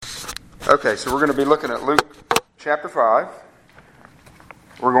Okay, so we're going to be looking at Luke chapter 5.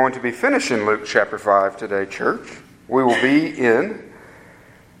 We're going to be finishing Luke chapter 5 today, church. We will be in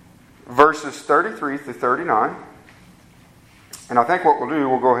verses 33 through 39. And I think what we'll do,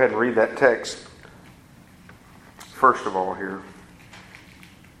 we'll go ahead and read that text first of all here.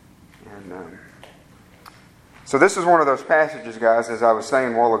 And so this is one of those passages, guys, as I was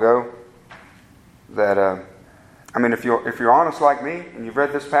saying a while ago, that if you're honest like me and you've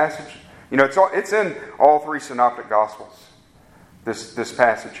read this passage, you know it's in all three synoptic gospels. This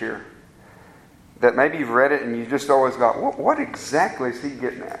passage here, that maybe you've read it and you just always got, what exactly is he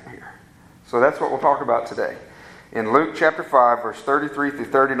getting at here? So that's what we'll talk about today. In Luke chapter 5, verse 33 through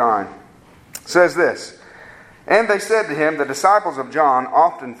 39, it says this: "And they said to him, the disciples of John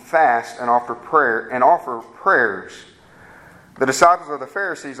often fast and offer prayers. The disciples of the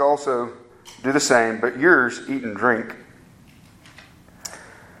Pharisees also do the same, but yours eat and drink."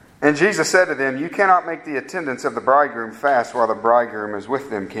 And Jesus said to them, "You cannot make the attendants of the bridegroom fast while the bridegroom is with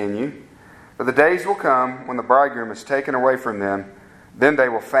them, can you? For the days will come when the bridegroom is taken away from them, then they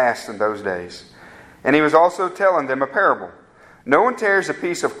will fast in those days." And he was also telling them a parable. "No one tears a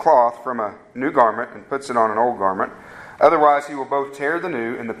piece of cloth from a new garment and puts it on an old garment. Otherwise he will both tear the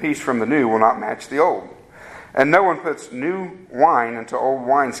new, and the piece from the new will not match the old. And no one puts new wine into old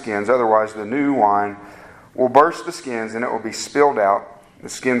wineskins. Otherwise the new wine will burst the skins, and it will be spilled out. The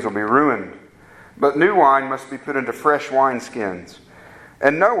skins will be ruined. But new wine must be put into fresh wineskins.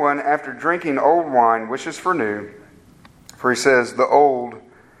 And no one, after drinking old wine, wishes for new, for he says, the old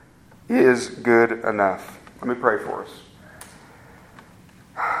is good enough." Let me pray for us.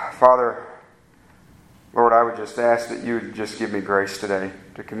 Father, Lord, I would just ask that you would just give me grace today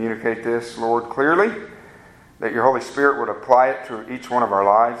to communicate this, Lord, clearly, that your Holy Spirit would apply it to each one of our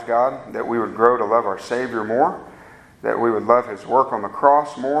lives, God, that we would grow to love our Savior more, that we would love His work on the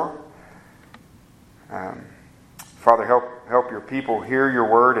cross more. Father, help your people hear your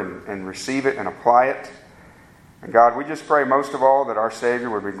word and receive it and apply it. And God, we just pray most of all that our Savior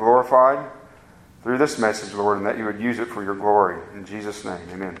would be glorified through this message, Lord, and that you would use it for your glory. In Jesus' name,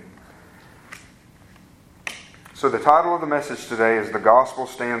 amen. So the title of the message today is "The Gospel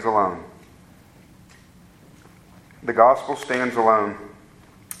Stands Alone." The Gospel stands alone.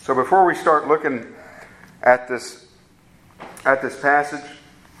 So before we start looking at this passage,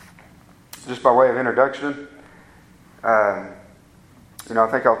 just by way of introduction, I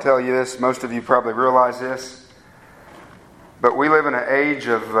think I'll tell you this. Most of you probably realize this, but we live in an age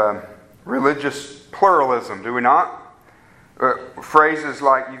of religious pluralism, do we not? Phrases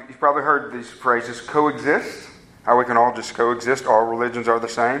like, you've probably heard these phrases, coexist, how we can all just coexist, all religions are the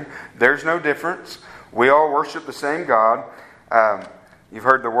same. There's no difference. We all worship the same God. You've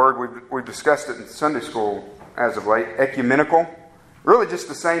heard the word, we've discussed it in Sunday school as of late, ecumenical. Really just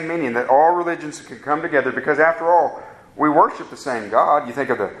the same meaning, that all religions can come together because after all, we worship the same God. You think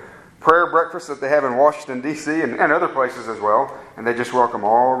of the prayer breakfast that they have in Washington, D.C. and other places as well, and they just welcome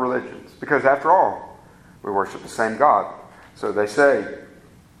all religions. Because after all, we worship the same God. So they say,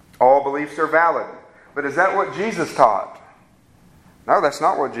 all beliefs are valid. But is that what Jesus taught? No, that's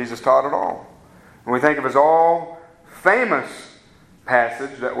not what Jesus taught at all. And we think of his all famous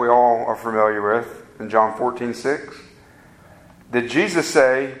passage that we all are familiar with in John 14:6. Did Jesus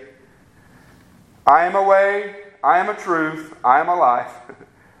say, "I am a way, I am a truth, I am a life"?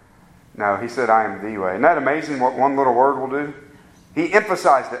 No, he said, "I am the way." Isn't that amazing what one little word will do? He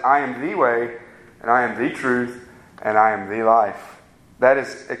emphasized it. I am the way, and I am the truth, and I am the life. That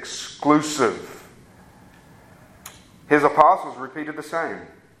is exclusive. His apostles repeated the same.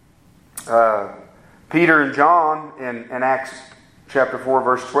 Peter and John in Acts chapter 4,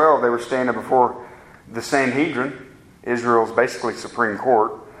 verse 12, they were standing before the Sanhedrin, Israel's basically Supreme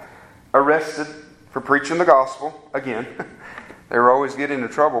Court, arrested for preaching the gospel. Again, they were always getting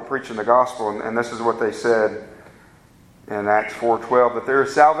into trouble preaching the gospel, and this is what they said in Acts 4:12, that there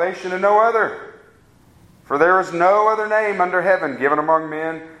is salvation in no other, for there is no other name under heaven given among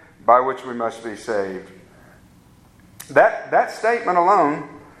men by which we must be saved. That statement alone,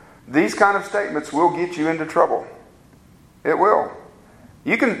 these kind of statements will get you into trouble. It will.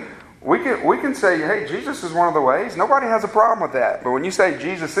 We can say, hey, Jesus is one of the ways. Nobody has a problem with that. But when you say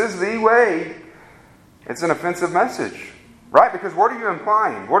Jesus is the way, it's an offensive message. Right? Because what are you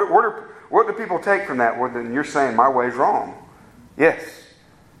implying? What do people take from that? Well, then you're saying my way's wrong. Yes.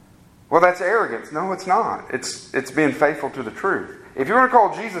 Well, that's arrogance. No, it's not. It's being faithful to the truth. If you want to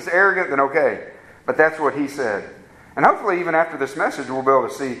call Jesus arrogant, then okay. But that's what he said. And hopefully even after this message, we'll be able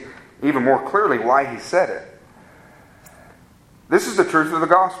to see even more clearly why he said it. This is the truth of the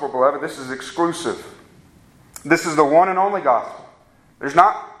gospel, beloved. This is exclusive. This is the one and only gospel. There's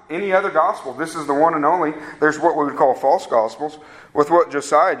not any other gospel. This is the one and only. There's what we would call false gospels. With what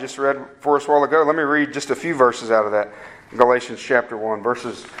Josiah just read for us a while ago, let me read just a few verses out of that. Galatians chapter 1,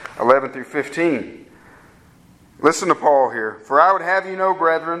 verses 11 through 15. Listen to Paul here. For I would have you know,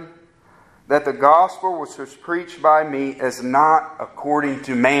 brethren, that the gospel which was preached by me is not according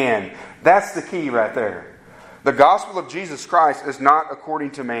to man. That's the key right there. The gospel of Jesus Christ is not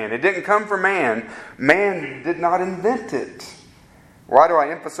according to man. It didn't come from man. Man did not invent it. Why do I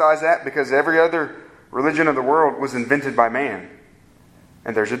emphasize that? Because every other religion of the world was invented by man.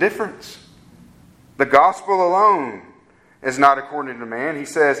 And there's a difference. The gospel alone is not according to man. He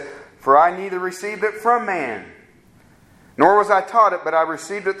says, for I neither received it from man, nor was I taught it, but I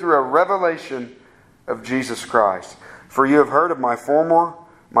received it through a revelation of Jesus Christ. For you have heard of my former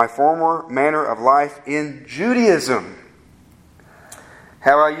manner of life in Judaism,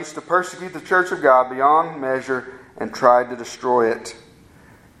 how I used to persecute the church of God beyond measure and tried to destroy it.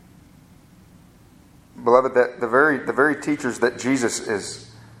 Beloved, that the very teachers that Jesus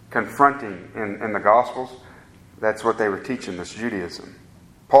is confronting in the Gospels, that's what they were teaching, this Judaism.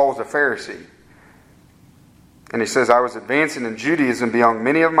 Paul was a Pharisee. And he says, I was advancing in Judaism beyond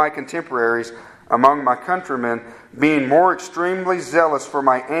many of my contemporaries among my countrymen, being more extremely zealous for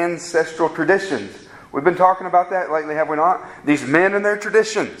my ancestral traditions. We've been talking about that lately, have we not? These men and their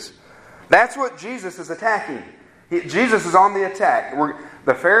traditions. That's what Jesus is attacking. Jesus is on the attack.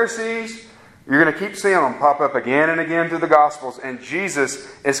 The Pharisees, you're going to keep seeing them pop up again and again through the Gospels, and Jesus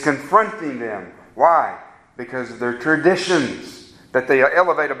is confronting them. Why? Because of their traditions that they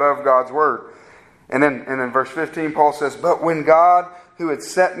elevate above God's Word. And then verse 15, Paul says, but when God, who had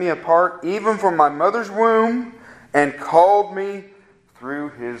set me apart even from my mother's womb and called me through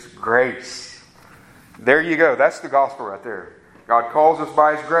His grace. There you go. That's the gospel right there. God calls us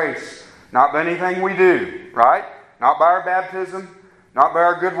by His grace. Not by anything we do, right? Not by our baptism. Not by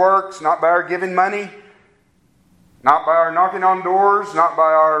our good works. Not by our giving money. Not by our knocking on doors. Not by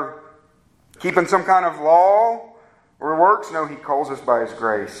our keeping some kind of law or works. No, He calls us by His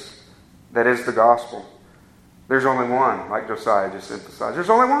grace. That is the gospel. There's only one, like Josiah just emphasized. There's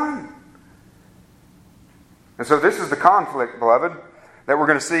only one. And so this is the conflict, beloved, that we're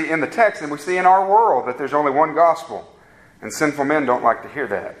going to see in the text and we see in our world, that there's only one gospel. And sinful men don't like to hear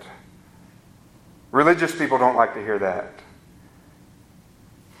that. Religious people don't like to hear that.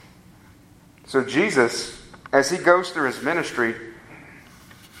 So Jesus, as He goes through His ministry,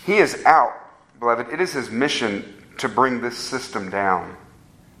 He is out, beloved. It is His mission to bring this system down.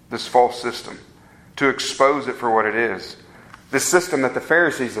 This false system. To expose it for what it is. This system that the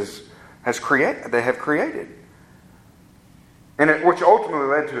Pharisees have created. And which ultimately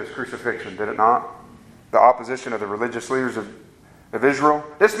led to His crucifixion, did it not? The opposition of the religious leaders of Israel.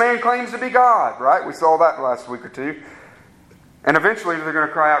 This man claims to be God, right? We saw that last week or two. And eventually they're going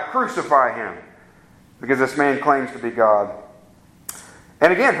to cry out, crucify Him. Because this man claims to be God.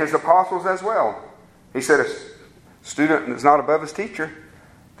 And again, His apostles as well. He said, a student is not above his teacher.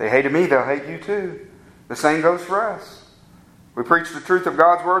 They hated me, they'll hate you too. The same goes for us. We preach the truth of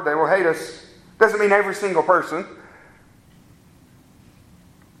God's Word, they will hate us. Doesn't mean every single person.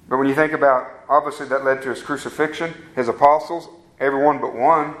 But when you think about, obviously that led to His crucifixion. His apostles, everyone but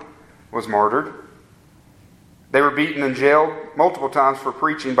one, was martyred. They were beaten and jailed multiple times for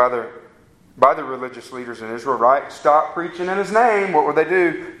preaching by the religious leaders in Israel, right? Stop preaching in His name. What would they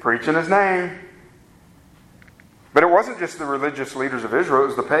do? Preach in His name. But it wasn't just the religious leaders of Israel, it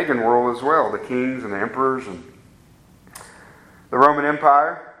was the pagan world as well. The kings and the emperors and the Roman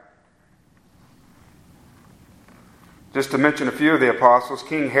Empire. Just to mention a few of the apostles,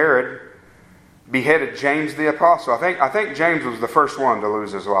 King Herod beheaded James the apostle. I think James was the first one to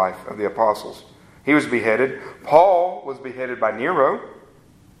lose his life of the apostles. He was beheaded. Paul was beheaded by Nero.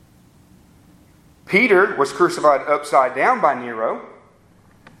 Peter was crucified upside down by Nero.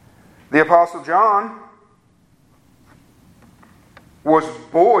 The apostle John was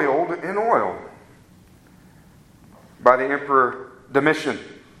boiled in oil by the Emperor Domitian.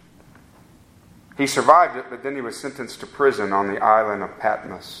 He survived it, but then he was sentenced to prison on the island of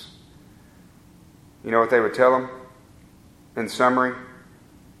Patmos. You know what they would tell him? In summary,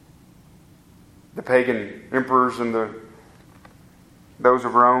 the pagan emperors and those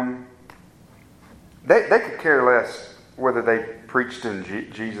of Rome, they could care less whether they preached in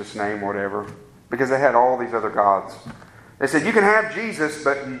Jesus' name or whatever, because they had all these other gods. They said, you can have Jesus,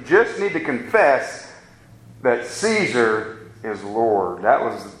 but you just need to confess that Caesar is Lord. That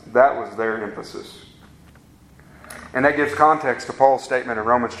was their emphasis. And that gives context to Paul's statement in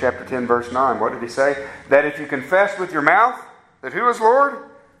Romans chapter 10, verse 9. What did he say? That if you confess with your mouth that who is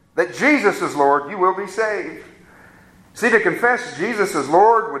Lord? That Jesus is Lord, you will be saved. See, to confess Jesus as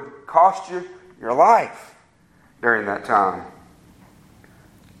Lord would cost you your life during that time.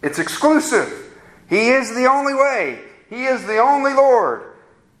 It's exclusive. He is the only way. He is the only Lord.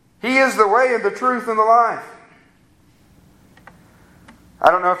 He is the way and the truth and the life. I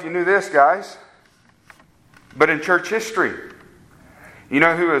don't know if you knew this, guys, but in church history, you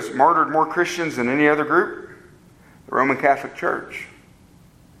know who has martyred more Christians than any other group? The Roman Catholic Church.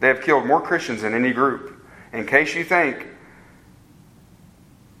 They have killed more Christians than any group. In case you think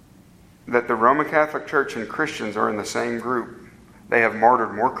that the Roman Catholic Church and Christians are in the same group, they have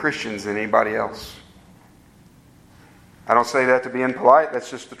martyred more Christians than anybody else. I don't say that to be impolite,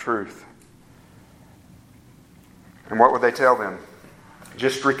 that's just the truth. And what would they tell them?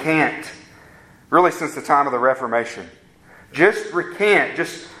 Just recant. Really, since the time of the Reformation. Just recant.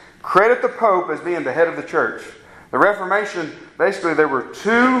 Just credit the Pope as being the head of the church. The Reformation, basically, there were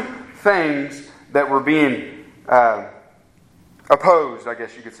two things that were being opposed, I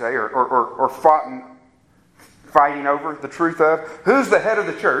guess you could say, or fighting over the truth of. Who's the head of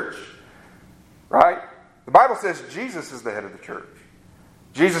the church? Right? The Bible says Jesus is the head of the church.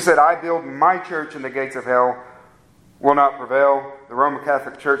 Jesus said, I build my church and the gates of hell will not prevail. The Roman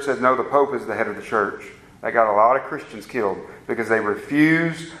Catholic Church said, no, the Pope is the head of the church. They got a lot of Christians killed because they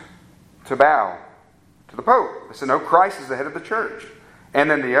refused to bow to the Pope. They said, no, Christ is the head of the church. And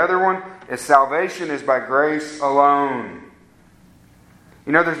then the other one is salvation is by grace alone.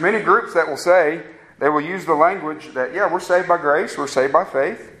 You know, there's many groups that will say, they will use the language that, yeah, we're saved by grace, we're saved by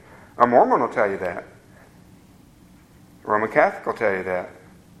faith. A Mormon will tell you that. A Roman Catholic will tell you that.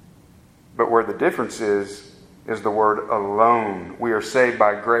 But where the difference is the word alone. We are saved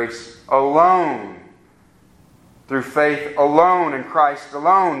by grace alone. Through faith alone in Christ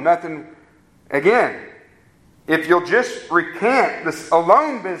alone. Nothing, again, if you'll just recant this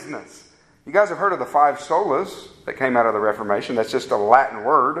alone business. You guys have heard of the 5 solas that came out of the Reformation. That's just a Latin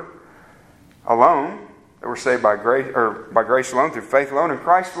word. Alone. That we're saved by grace, or by grace alone, through faith alone, in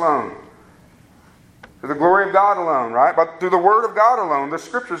Christ alone. Through the glory of God alone, right? But through the Word of God alone. The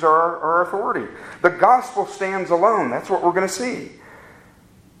Scriptures are our authority. The gospel stands alone. That's what we're going to see.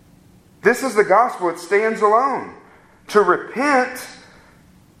 This is the gospel. It stands alone. To repent,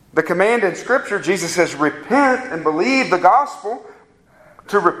 the command in Scripture, Jesus says, repent and believe the gospel.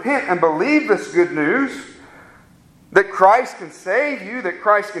 To repent and believe this good news, that Christ can save you, that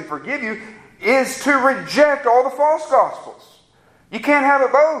Christ can forgive you, is to reject all the false gospels. You can't have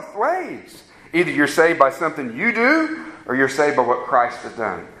it both ways. Either you're saved by something you do, or you're saved by what Christ has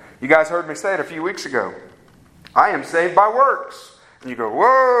done. You guys heard me say it a few weeks ago. I am saved by works. And you go,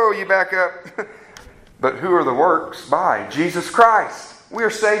 whoa, you back up. But who are the works by? Jesus Christ. We are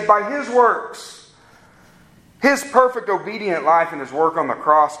saved by His works. His perfect obedient life and His work on the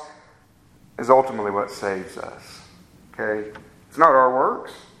cross is ultimately what saves us. Okay? It's not our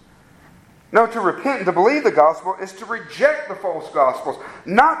works. No, to repent and to believe the gospel is to reject the false gospels,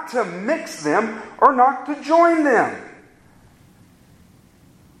 not to mix them or not to join them.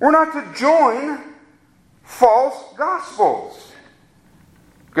 We're not to join false gospels.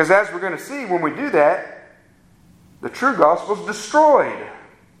 Because as we're going to see, when we do that, the true gospel is destroyed.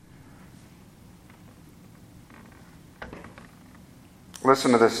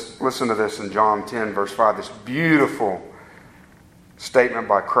 Listen to this in John 10, verse 5, this beautiful statement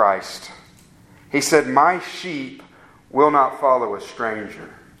by Christ. He said, my sheep will not follow a stranger.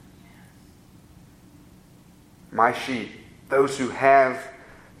 My sheep, those who have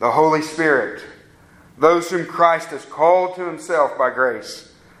the Holy Spirit, those whom Christ has called to Himself by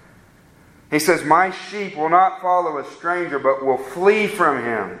grace. He says, my sheep will not follow a stranger, but will flee from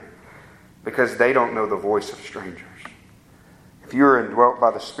him, because they don't know the voice of strangers. If you are indwelt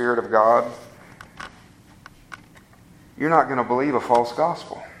by the Spirit of God, you're not going to believe a false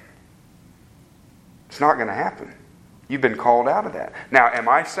gospel. It's not going to happen. You've been called out of that. Now, am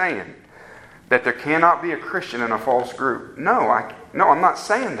I saying that there cannot be a Christian in a false group? No, I'm not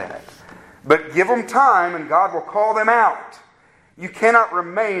saying that. But give them time and God will call them out. You cannot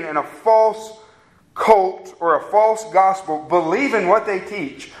remain in a false cult or a false gospel, believe in what they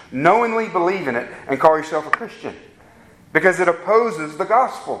teach, knowingly believe in it, and call yourself a Christian. Because it opposes the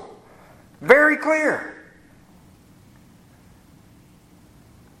gospel. Very clear.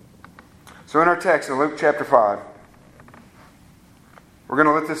 So in our text in Luke chapter 5, we're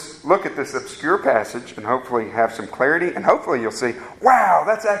going to look at this obscure passage and hopefully have some clarity. And hopefully you'll see, wow,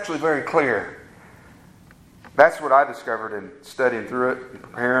 that's actually very clear. That's what I discovered in studying through it and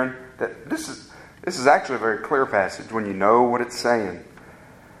preparing. That this is actually a very clear passage when you know what it's saying.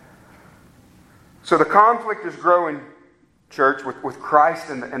 So the conflict is growing, church, with Christ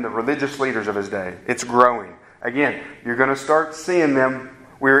and the religious leaders of His day. It's growing. Again, you're going to start seeing them.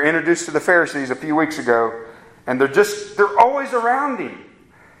 We were introduced to the Pharisees a few weeks ago, and they're always around him.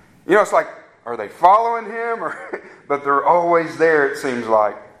 You know, it's like, are they following him? But they're always there, it seems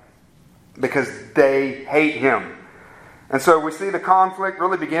like, because they hate him. And so we see the conflict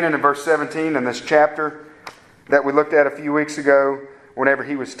really beginning in verse 17 in this chapter that we looked at a few weeks ago whenever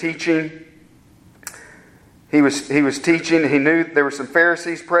he was teaching. He was teaching. He knew there were some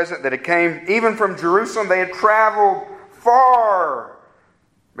Pharisees present that had came even from Jerusalem. They had traveled far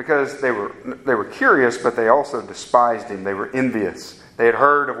because they were curious, but they also despised him. They were envious. They had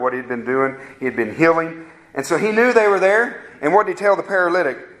heard of what he'd been doing. He had been healing. And so he knew they were there. And what did he tell the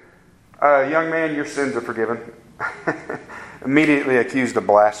paralytic? Young man, your sins are forgiven. Immediately accused of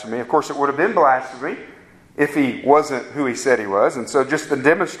blasphemy. Of course, it would have been blasphemy if he wasn't who he said he was. And so just to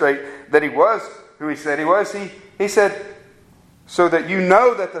demonstrate that he was who he said he was, he said, so that you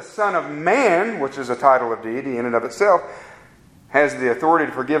know that the Son of Man, which is a title of deity in and of itself, has the authority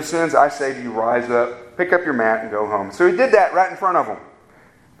to forgive sins, I say to you, rise up, pick up your mat, and go home. So he did that right in front of them.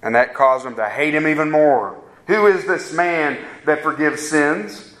 And that caused them to hate him even more. Who is this man that forgives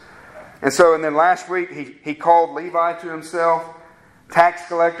sins? And then last week, he called Levi to himself, tax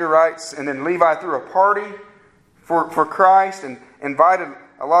collector, rights, and then Levi threw a party for Christ and invited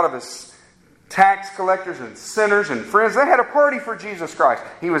a lot of his tax collectors and sinners and friends. They had a party for Jesus Christ.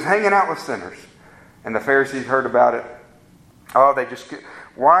 He was hanging out with sinners. And the Pharisees heard about it. Oh,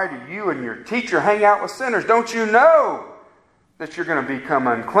 why do you and your teacher hang out with sinners? Don't you know that you're going to become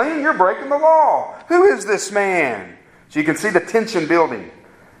unclean? You're breaking the law. Who is this man? So you can see the tension building.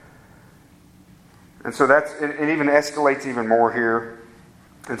 And so it even escalates even more here.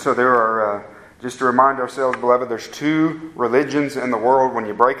 And so there are, just to remind ourselves, beloved, there's two religions in the world. When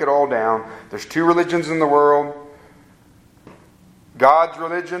you break it all down, there's two religions in the world. God's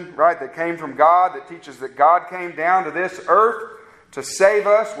religion, right, that came from God, that teaches that God came down to this earth to save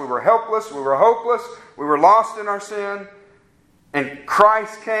us. We were helpless, we were hopeless, we were lost in our sin. And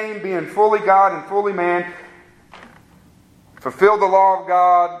Christ came, being fully God and fully man, fulfilled the law of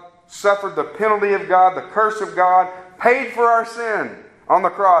God, suffered the penalty of God, the curse of God, paid for our sin on the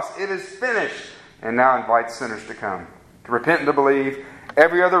cross. It is finished. And now invites sinners to come, to repent and to believe.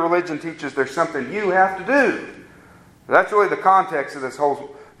 Every other religion teaches there's something you have to do. That's really the context of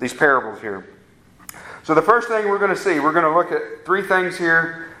these parables here. So the first thing we're going to see, we're going to look at three things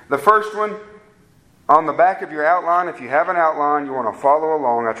here. The first one, on the back of your outline, if you have an outline, you want to follow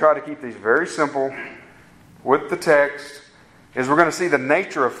along. I try to keep these very simple with the text. Is we're going to see the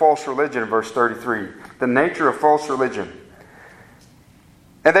nature of false religion in verse 33. The nature of false religion.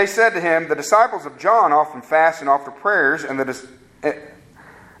 And they said to him, the disciples of John often fast and offer prayers, and the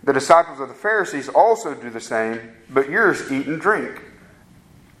disciples of the Pharisees also do the same, but yours eat and drink.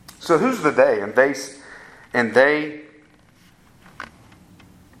 So who's the they? And they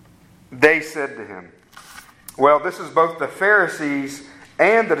said to him, well, this is both the Pharisees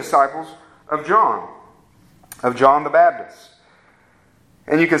and the disciples of John the Baptist.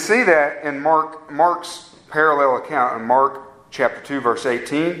 And you can see that in Mark's parallel account in Mark chapter 2, verse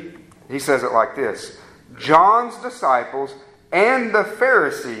 18. He says it like this. John's disciples and the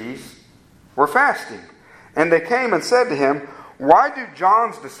Pharisees were fasting. And they came and said to him, why do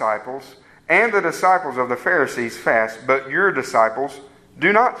John's disciples and the disciples of the Pharisees fast, but your disciples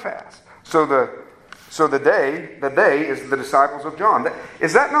do not fast? So the they is the disciples of John.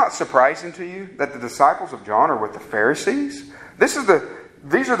 Is that not surprising to you that the disciples of John are with the Pharisees? These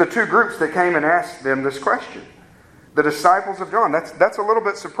are the two groups that came and asked them this question. The disciples of John. That's a little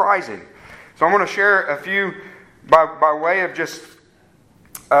bit surprising. So I'm going to share a few by way of just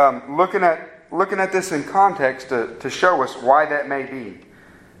looking at this in context to show us why that may be.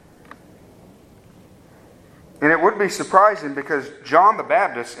 And it would be surprising because John the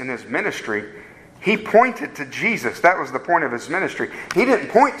Baptist in his ministry, he pointed to Jesus. That was the point of his ministry. He didn't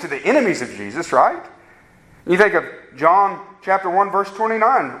point to the enemies of Jesus, right? You think of John chapter 1, verse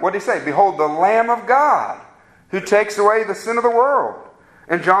 29. What did he say? Behold, the Lamb of God who takes away the sin of the world.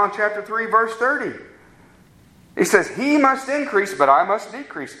 In John chapter 3, verse 30. He says, he must increase, but I must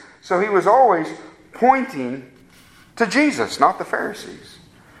decrease. So he was always pointing to Jesus, not the Pharisees.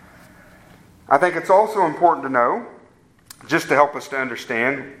 I think it's also important to know, just to help us to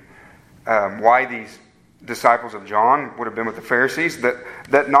understand why these disciples of John would have been with the Pharisees,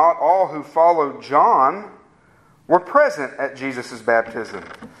 that not all who followed John were present at Jesus' baptism,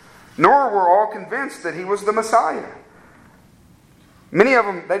 nor were all convinced that he was the Messiah. Many of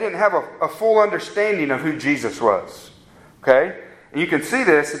them, they didn't have a full understanding of who Jesus was. Okay? And you can see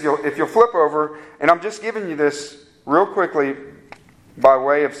this if you'll flip over, and I'm just giving you this real quickly by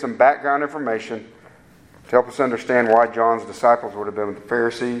way of some background information help us understand why John's disciples would have been with the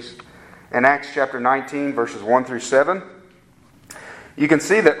Pharisees. In Acts chapter 19, verses 1 through 7, you can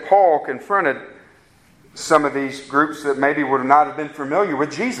see that Paul confronted some of these groups that maybe would not have been familiar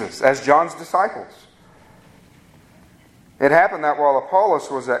with Jesus as John's disciples. It happened that while Apollos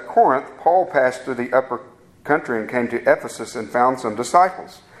was at Corinth, Paul passed through the upper country and came to Ephesus and found some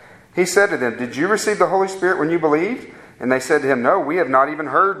disciples. He said to them, "Did you receive the Holy Spirit when you believed?" And they said to him, "No, we have not even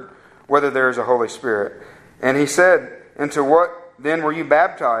heard whether there is a Holy Spirit." And he said, "Into what then were you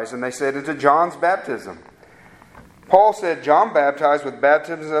baptized?" And they said, "Into John's baptism." Paul said, "John baptized with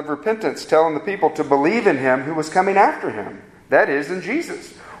baptisms of repentance, telling the people to believe in him who was coming after him, that is, in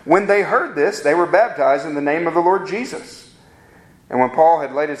Jesus. When they heard this, they were baptized in the name of the Lord Jesus. And when Paul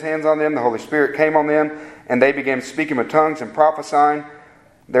had laid his hands on them, the Holy Spirit came on them, and they began speaking with tongues and prophesying.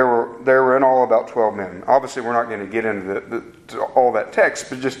 There were in all about 12 men. Obviously, we're not going to get into all that text,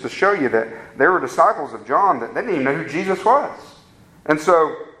 but just to show you that there were disciples of John that they didn't even know who Jesus was. And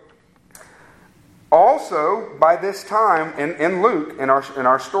so, also, by this time, in Luke, in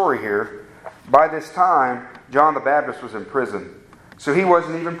our story here, by this time, John the Baptist was in prison. So he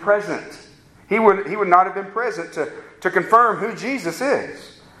wasn't even present. He would not have been present to confirm who Jesus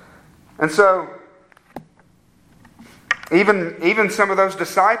is. And so, even some of those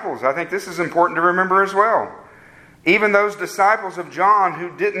disciples, I think this is important to remember as well. Even those disciples of John who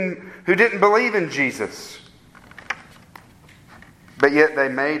didn't believe in Jesus. But yet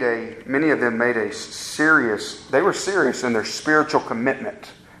many of them made they were serious in their spiritual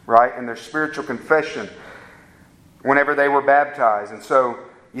commitment, right? In their spiritual confession whenever they were baptized. And so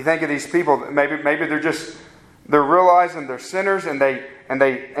you think of these people, maybe they're realizing they're sinners and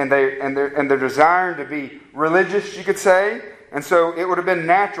they're desiring to be religious, you could say. And so it would have been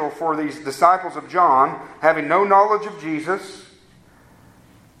natural for these disciples of John, having no knowledge of Jesus,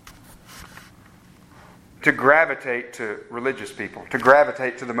 to gravitate to religious people, to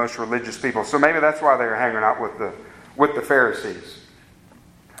gravitate to the most religious people. So maybe that's why they were hanging out with the Pharisees.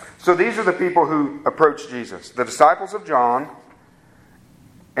 So these are the people who approached Jesus: the disciples of John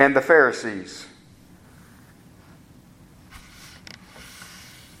and the Pharisees.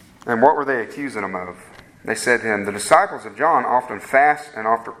 And what were they accusing him of? They said to him, "The disciples of John often fast and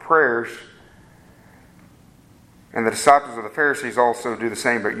offer prayers, and the disciples of the Pharisees also do the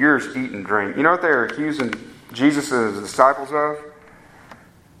same, but yours eat and drink." You know what they're accusing Jesus and his disciples of?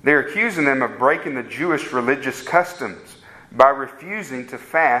 They're accusing them of breaking the Jewish religious customs by refusing to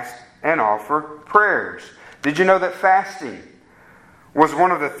fast and offer prayers. Did you know that fasting was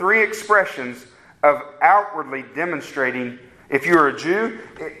one of the three expressions of outwardly demonstrating, if you were a Jew,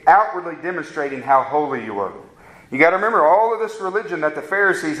 outwardly demonstrating how holy you were? You got to remember, all of this religion that the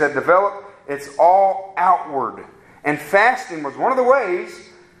Pharisees had developed, it's all outward. And fasting was one of the ways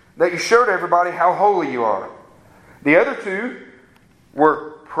that you showed everybody how holy you are. The other two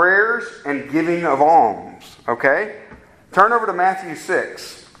were prayers and giving of alms. Okay? Turn over to Matthew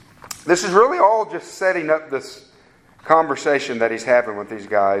 6. This is really all just setting up this conversation that he's having with these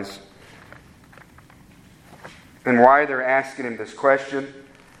guys and why they're asking him this question.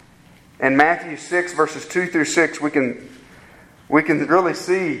 In Matthew 6, verses 2 through 6, we can really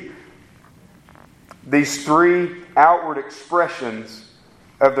see these three outward expressions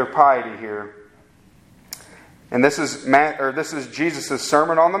of their piety here. And this is Jesus'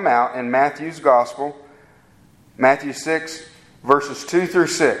 Sermon on the Mount in Matthew's Gospel. Matthew 6, verses 2 through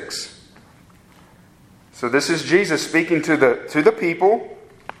 6. So this is Jesus speaking to the people,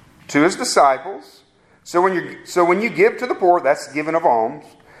 to his disciples. So when you give to the poor, that's giving of alms.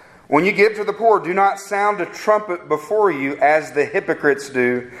 When you give to the poor, do not sound a trumpet before you as the hypocrites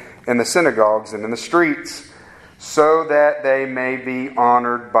do in the synagogues and in the streets, so that they may be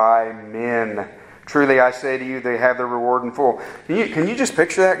honored by men. Truly I say to you, they have their reward in full. Can you just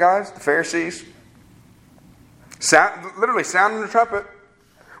picture that, guys? The Pharisees literally sounding the trumpet.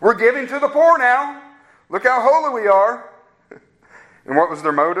 We're giving to the poor now. Look how holy we are. And what was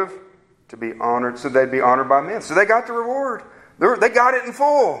their motive? To be honored, so they'd be honored by men. So they got the reward. They got it in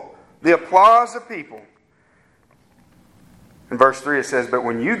full. The applause of people. In verse 3 it says, "But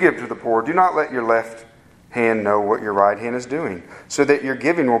when you give to the poor, do not let your left hand know what your right hand is doing, so that your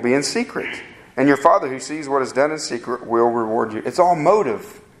giving will be in secret. And your Father who sees what is done in secret will reward you." It's all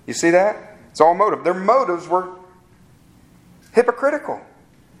motive. You see that? It's all motive. Their motives were hypocritical.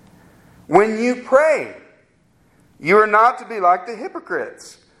 When you pray, you are not to be like the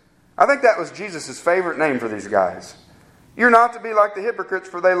hypocrites. I think that was Jesus' favorite name for these guys. You're not to be like the hypocrites,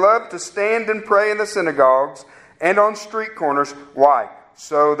 for they love to stand and pray in the synagogues and on street corners. Why?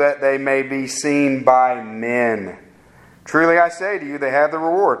 So that they may be seen by men. Truly I say to you, they have the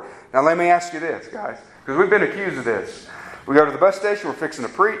reward. Now let me ask you this, guys. Because we've been accused of this. We go to the bus station, we're fixing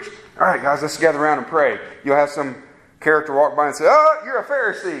to preach. All right, guys, let's gather around and pray. You'll have some character walk by and say, oh, you're a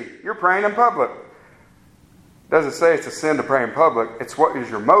Pharisee. You're praying in public. It doesn't say it's a sin to pray in public. It's what is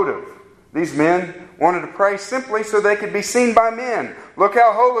your motive. These men wanted to pray simply so they could be seen by men. Look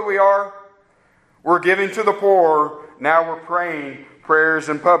how holy we are. We're giving to the poor. Now we're praying prayers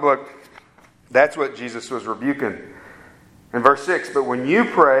in public. That's what Jesus was rebuking. In verse 6, but when you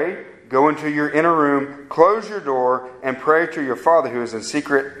pray, go into your inner room, close your door, and pray to your Father who is in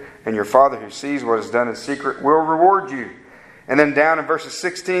secret, and your Father who sees what is done in secret will reward you. And then down in verses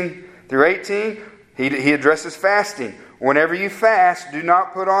 16 through 18, he addresses fasting. Whenever you fast, do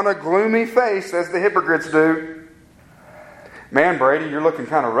not put on a gloomy face as the hypocrites do. Man, Brady, you're looking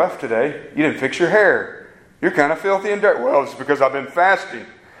kind of rough today. You didn't fix your hair. You're kind of filthy and dirty. Well, it's because I've been fasting.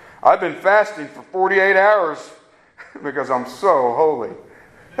 I've been fasting for 48 hours because I'm so holy.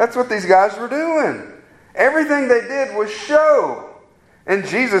 That's what these guys were doing. Everything they did was show. And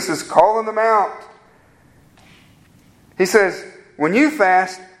Jesus is calling them out. He says, when you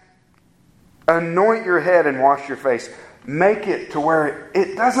fast, anoint your head and wash your face. Make it to where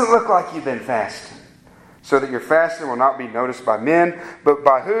it doesn't look like you've been fasting. So that your fasting will not be noticed by men, but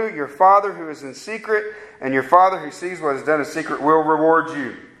by who? Your Father who is in secret. And your Father who sees what is done in secret will reward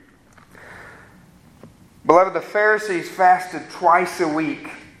you. Beloved, the Pharisees fasted twice a week.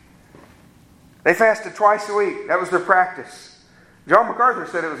 They fasted twice a week. That was their practice. John MacArthur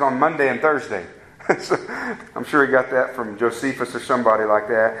said it was on Monday and Thursday. So, I'm sure he got that from Josephus or somebody like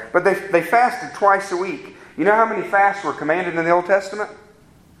that. But they fasted twice a week. You know how many fasts were commanded in the Old Testament?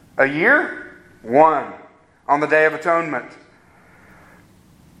 A year? 1. On the Day of Atonement.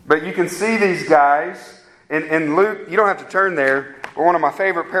 But you can see these guys in Luke. You don't have to turn there. But one of my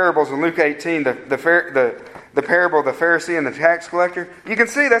favorite parables in Luke 18, the parable of the Pharisee and the tax collector. You can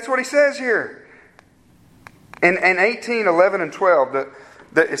see that's what he says here. In 18, 11, and 12,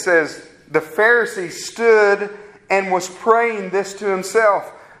 it says, the Pharisee stood and was praying this to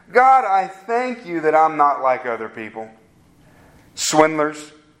himself. God, I thank you that I'm not like other people.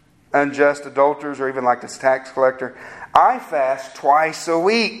 Swindlers, unjust adulterers, or even like this tax collector. I fast twice a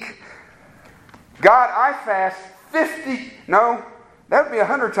week. God, I fast that would be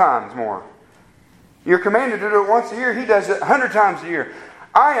 100 times more. You're commanded to do it once a year. He does it 100 times a year.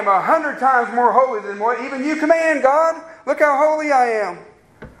 I am 100 times more holy than what even you command, God. Look how holy I am.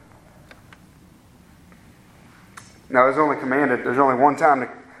 Now, there's only one time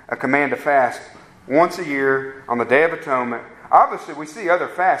a command to fast. Once a year on the Day of Atonement. Obviously, we see other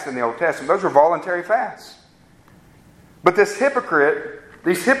fasts in the Old Testament. Those were voluntary fasts. But these hypocrites,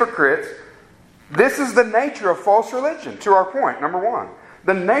 this is the nature of false religion. To our point, number 1.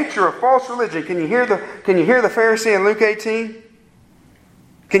 The nature of false religion. Can you hear the Pharisee in Luke 18?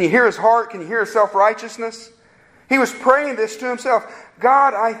 Can you hear his heart? Can you hear his self-righteousness? He was praying this to himself.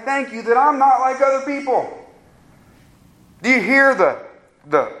 God, I thank you that I'm not like other people. Do you hear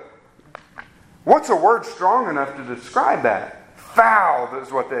the what's a word strong enough to describe that? Foul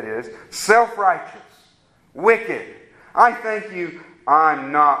is what that is. Self-righteous. Wicked. I thank you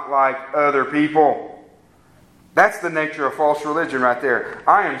I'm not like other people. That's the nature of false religion right there.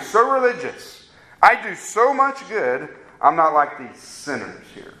 I am so religious. I do so much good. I'm not like these sinners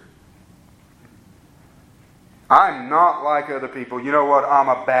here. I'm not like other people. You know what? I'm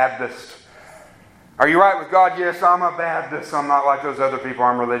a Baptist. Are you right with God? Yes, I'm a Baptist. I'm not like those other people.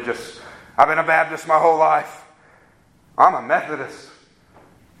 I'm religious. I've been a Baptist my whole life. I'm a Methodist.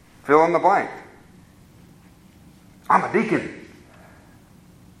 Fill in the blank. I'm a deacon.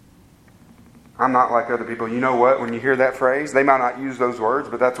 I'm not like other people. You know what? When you hear that phrase, they might not use those words,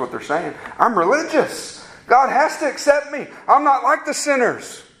 but that's what they're saying. I'm religious. God has to accept me. I'm not like the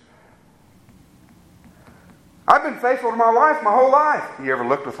sinners. I've been faithful to my wife my whole life. You ever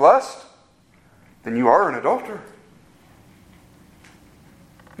looked with lust? Then you are an adulterer.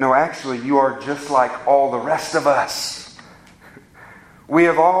 No, actually, you are just like all the rest of us. We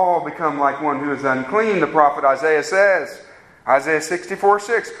have all become like one who is unclean, the prophet Isaiah says. Isaiah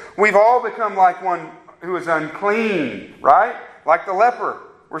 64:6. We've all become like one who is unclean, right? Like the leper.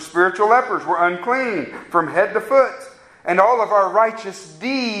 We're spiritual lepers. We're unclean from head to foot. And all of our righteous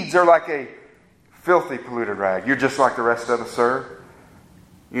deeds are like a filthy, polluted rag. You're just like the rest of us, sir.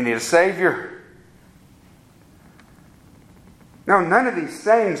 You need a Savior. No, none of these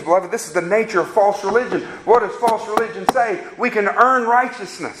things, beloved, this is the nature of false religion. What does false religion say? We can earn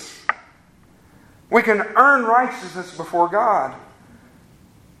righteousness. We can earn righteousness before God.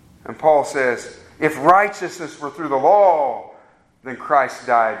 And Paul says, if righteousness were through the law, then Christ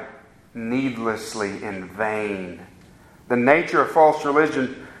died needlessly in vain. The nature of false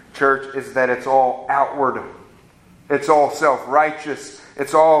religion church, is that it's all outward. It's all self-righteous.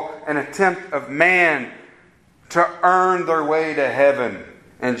 It's all an attempt of man to earn their way to heaven.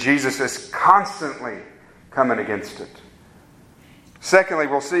 And Jesus is constantly coming against it. Secondly,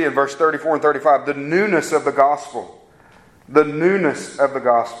 we'll see in verse 34 and 35 the newness of the gospel. The newness of the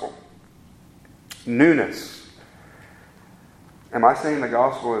gospel. Newness. Am I saying the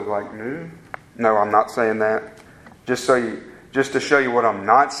gospel is like new? No, I'm not saying that. Just to show you what I'm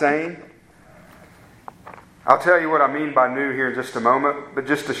not saying. I'll tell you what I mean by new here in just a moment, but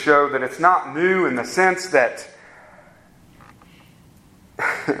just to show that it's not new in the sense that,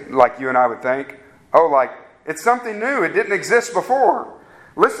 like you and I would think, like it's something new. It didn't exist before.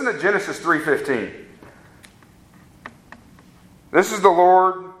 Listen to Genesis 3:15. This is the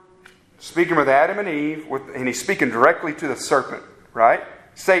Lord speaking with Adam and Eve, and He's speaking directly to the serpent, right?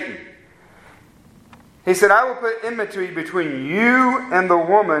 Satan. He said, I will put enmity between you and the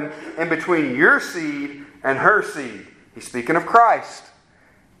woman, and between your seed and her seed. He's speaking of Christ.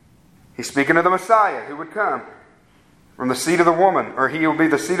 He's speaking of the Messiah who would come from the seed of the woman, or He will be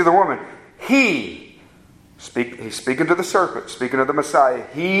the seed of the woman. He's speaking to the serpent, speaking of the Messiah.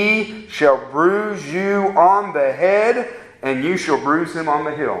 He shall bruise you on the head, and you shall bruise him on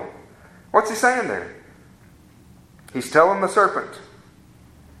the heel. What's He saying there? He's telling the serpent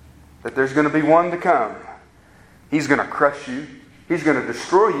that there's going to be one to come. He's going to crush you. He's going to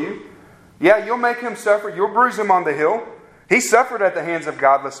destroy you. Yeah, you'll make him suffer. You'll bruise him on the heel. He suffered at the hands of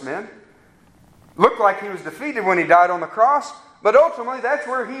godless men. Looked like he was defeated when he died on the cross. But ultimately, that's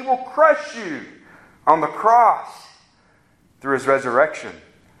where he will crush you. On the cross. Through his resurrection.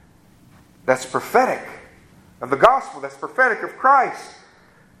 That's prophetic of the gospel. That's prophetic of Christ.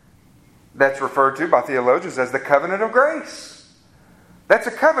 That's referred to by theologians as the covenant of grace. That's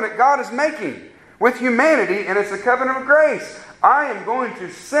a covenant God is making with humanity, and it's a covenant of grace. I am going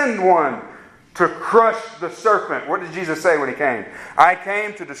to send one to crush the serpent. What did Jesus say when He came? I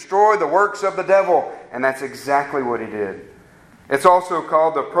came to destroy the works of the devil. And that's exactly what He did. It's also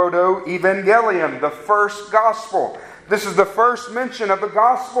called the Proto-Evangelium, the first gospel. This is the first mention of the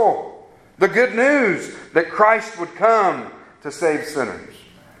gospel. The good news that Christ would come to save sinners.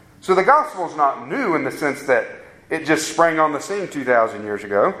 So the gospel is not new in the sense that it just sprang on the scene 2,000 years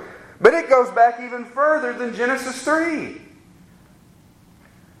ago. But it goes back even further than Genesis 3.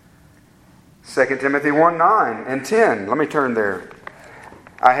 2 Timothy 1, 9 and 10. Let me turn there.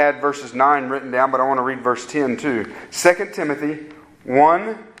 I had verses 9 written down, but I want to read verse 10 too. 2 Timothy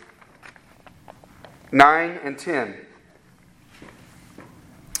 1, 9 and 10.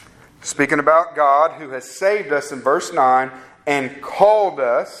 Speaking about God who has saved us in verse 9 and called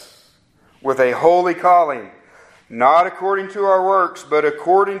us with a holy calling. Not according to our works, but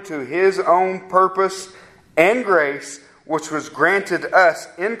according to His own purpose and grace, which was granted us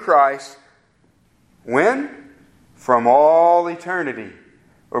in Christ. When? From all eternity,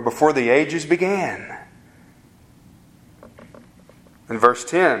 or before the ages began. In verse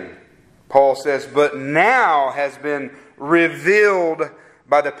 10, Paul says, but now has been revealed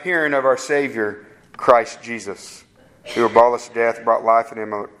by the appearing of our Savior, Christ Jesus, who abolished death, brought life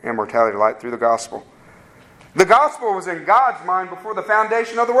and immortality to light through the gospel. The gospel was in God's mind before the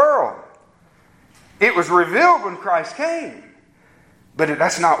foundation of the world. It was revealed when Christ came. But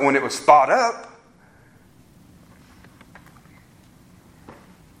that's not when it was thought up.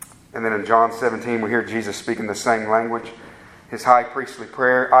 And then in John 17 we hear Jesus speaking the same language. His high priestly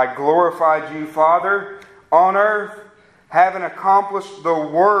prayer. I glorified you, Father, on earth, having accomplished the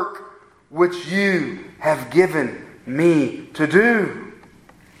work which you have given me to do.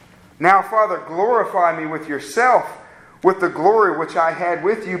 Now, Father, glorify me with yourself, with the glory which I had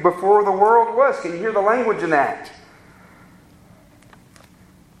with you before the world was. Can you hear the language in that?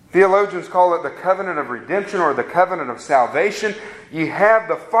 Theologians call it the covenant of redemption or the covenant of salvation. You have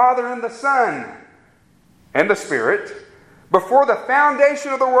the Father and the Son and the Spirit before the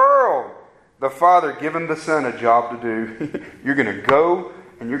foundation of the world. The Father giving the Son a job to do. You're going to go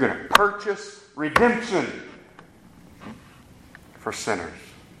and you're going to purchase redemption for sinners.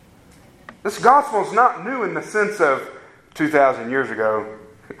 This gospel is not new in the sense of 2,000 years ago.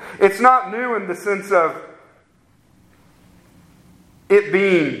 It's not new in the sense of it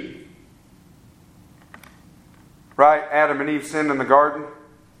being, right, Adam and Eve sinned in the garden.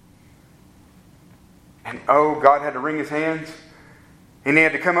 And God had to wring His hands. And He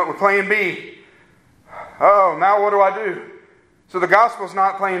had to come up with plan B. Now what do I do? So the gospel's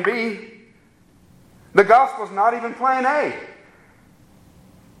not plan B. The gospel's not even plan A.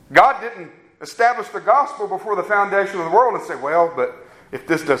 God didn't establish the gospel before the foundation of the world and say, well, but if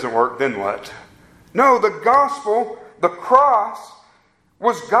this doesn't work, then what? No, the gospel, the cross,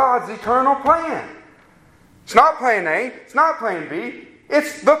 was God's eternal plan. It's not plan A, it's not plan B,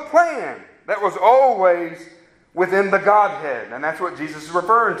 it's the plan that was always within the Godhead. And that's what Jesus is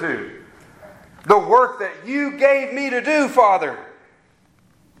referring to. The work that you gave me to do, Father.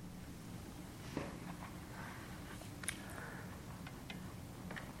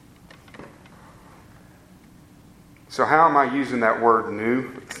 So how am I using that word new?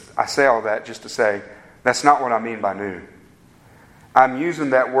 I say all that just to say, that's not what I mean by new. I'm using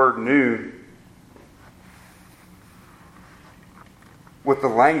that word new with the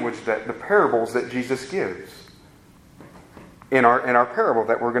language that the parables that Jesus gives in our parable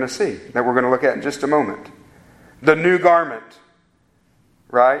that we're going to see, that we're going to look at in just a moment. The new garment,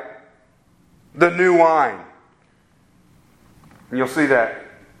 right? The new wine. And you'll see that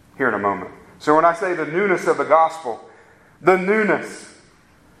here in a moment. So when I say the newness of the gospel, the newness,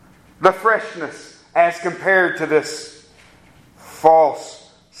 the freshness as compared to this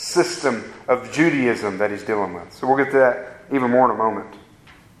false system of Judaism that he's dealing with. So we'll get to that even more in a moment.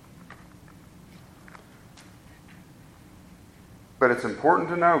 But it's important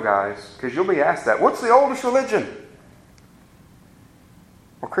to know, guys, because you'll be asked that. What's the oldest religion?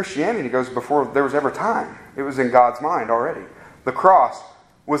 Well, Christianity goes before there was ever time. It was in God's mind already. The cross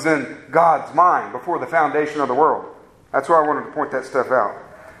was in God's mind before the foundation of the world. That's why I wanted to point that stuff out.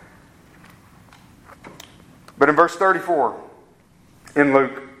 But in verse 34, in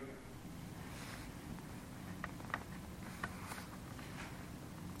Luke,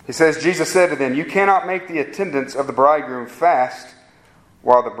 he says, Jesus said to them, "You cannot make the attendants of the bridegroom fast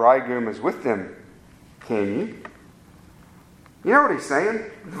while the bridegroom is with them, can you?" You know what he's saying?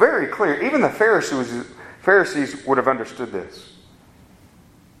 Very clear. Even the Pharisees would have understood this.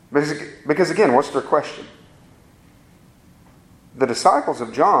 Because again, what's their question? The disciples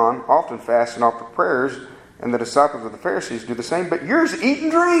of John often fast and offer prayers, and the disciples of the Pharisees do the same, but yours eat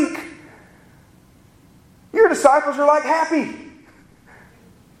and drink. Your disciples are like happy.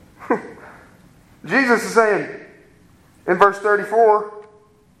 Jesus is saying in verse 34,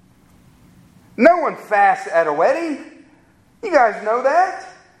 no one fasts at a wedding. You guys know that.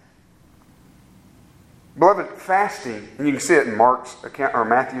 Beloved, fasting, and you can see it in Mark's account or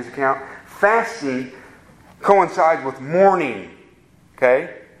Matthew's account, fasting coincides with mourning.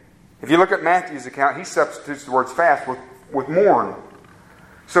 Okay? If you look at Matthew's account, he substitutes the words fast with mourn.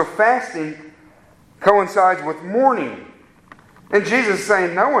 So fasting coincides with mourning. And Jesus is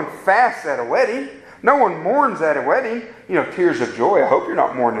saying no one fasts at a wedding. No one mourns at a wedding. You know, tears of joy. I hope you're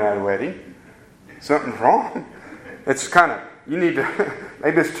not mourning at a wedding. Something's wrong. It's kind of, you need to,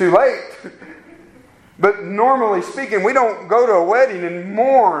 maybe it's too late. But normally speaking, we don't go to a wedding and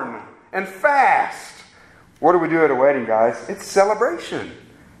mourn and fast. What do we do at a wedding, guys? It's celebration.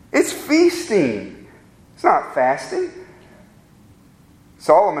 It's feasting. It's not fasting.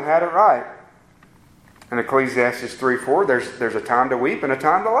 Solomon had it right. In Ecclesiastes 3:4, there's a time to weep and a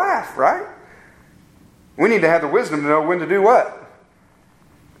time to laugh, right? We need to have the wisdom to know when to do what.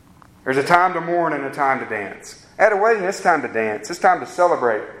 There's a time to mourn and a time to dance. At a wedding, it's time to dance. It's time to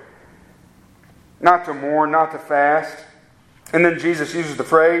celebrate. Not to mourn, not to fast. And then Jesus uses the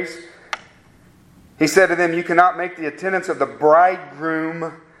phrase, he said to them, "You cannot make the attendants of the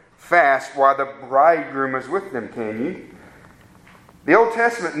bridegroom fast while the bridegroom is with them, can you?" The Old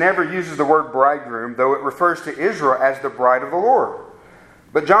Testament never uses the word bridegroom, though it refers to Israel as the bride of the Lord.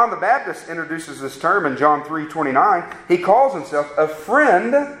 But John the Baptist introduces this term in John 3:29. He calls himself a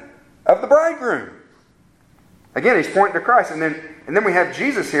friend of the bridegroom. Again, he's pointing to Christ. And then we have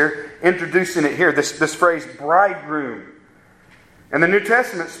Jesus here introducing it here, this phrase bridegroom. And the New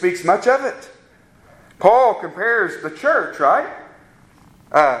Testament speaks much of it. Paul compares the church, right?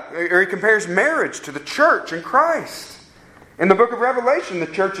 Or he compares marriage to the church in Christ. In the book of Revelation, the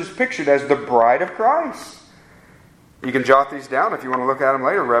church is pictured as the bride of Christ. You can jot these down if you want to look at them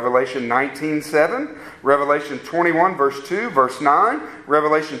later. Revelation 19:7, Revelation 21 verse 2, verse 9,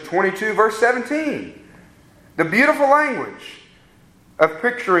 Revelation 22 verse 17. The beautiful language of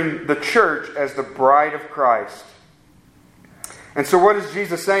picturing the church as the bride of Christ. And so what is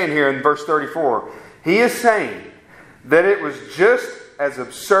Jesus saying here in verse 34? He is saying that it was just as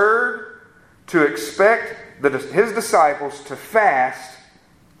absurd to expect his disciples to fast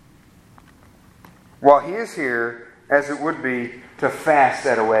while he is here as it would be to fast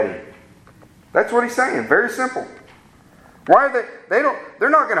at a wedding. That's what he's saying. Very simple. Why are they're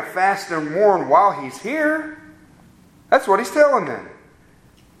not going to fast and mourn while he's here. That's what he's telling them.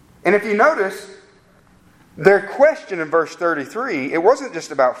 And if you notice, their question in verse 33, it wasn't just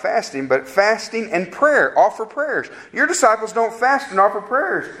about fasting, but fasting and prayer. Offer prayers. Your disciples don't fast and offer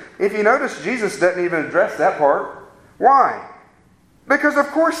prayers. If you notice, Jesus doesn't even address that part. Why? Because of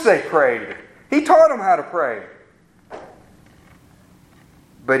course they prayed. He taught them how to pray.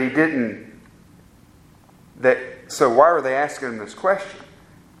 But He didn't. So why were they asking Him this question?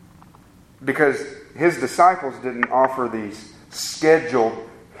 Because His disciples didn't offer these scheduled,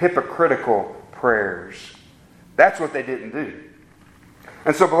 hypocritical prayers. That's what they didn't do.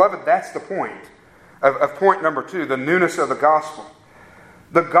 And so, beloved, that's the point of point number 2, the newness of the gospel.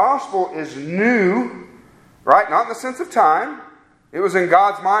 The gospel is new, right? Not in the sense of time. It was in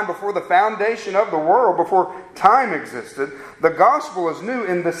God's mind before the foundation of the world, before time existed. The gospel is new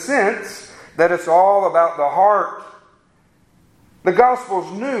in the sense that it's all about the heart. The gospel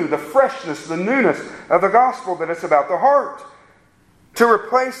is new, the freshness, the newness of the gospel, that it's about the heart. To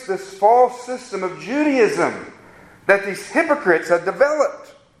replace this false system of Judaism that these hypocrites had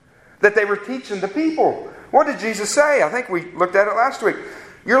developed, that they were teaching the people. What did Jesus say? I think we looked at it last week.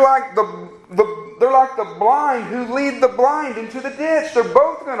 They're like the blind who lead the blind into the ditch. They're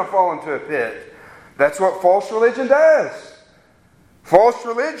both going to fall into a pit. That's what false religion does. False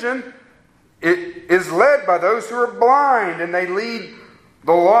religion, it is led by those who are blind, and they lead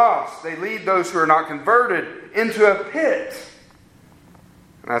the lost. They lead those who are not converted into a pit.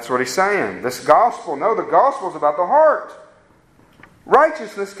 And that's what He's saying. This gospel, no, the gospel is about the heart.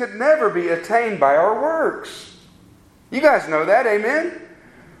 Righteousness could never be attained by our works. You guys know that, amen?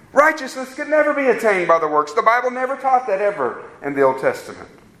 Righteousness could never be attained by the works. The Bible never taught that ever in the Old Testament.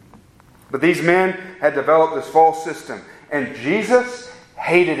 But these men had developed this false system, and Jesus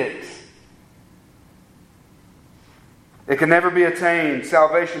hated it. It can never be attained,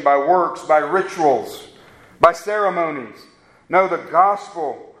 salvation by works, by rituals, by ceremonies. No, the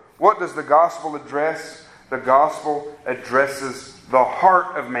gospel, what does the gospel address? The gospel addresses the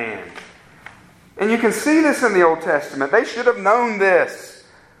heart of man. And you can see this in the Old Testament. They should have known this.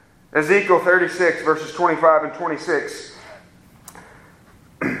 Ezekiel 36, verses 25 and 26.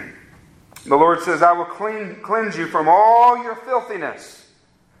 The Lord says, I will cleanse you from all your filthiness.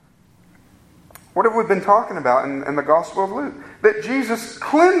 What have we been talking about in the Gospel of Luke? That Jesus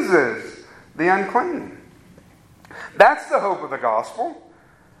cleanses the unclean. That's the hope of the gospel.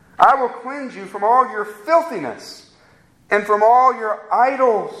 I will cleanse you from all your filthiness and from all your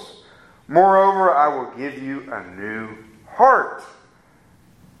idols. Moreover, I will give you a new heart.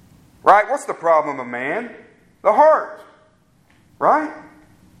 Right? What's the problem of man? The heart. Right?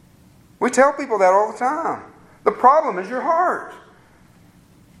 We tell people that all the time. The problem is your heart.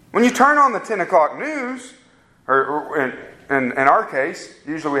 When you turn on the 10 o'clock news, or in our case,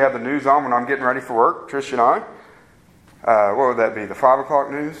 usually we have the news on when I'm getting ready for work, Trish and I. What would that be? The 5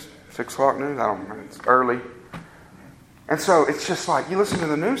 o'clock news? 6 o'clock news? I don't know. It's early. And so it's just like you listen to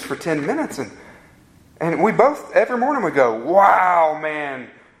the news for 10 minutes and we both, every morning we go, wow, man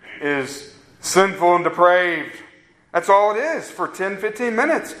is sinful and depraved. That's all it is for 10, 15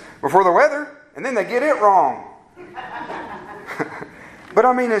 minutes before the weather. And then they get it wrong. But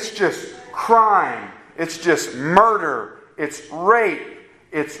I mean, it's just crime. It's just murder. It's rape.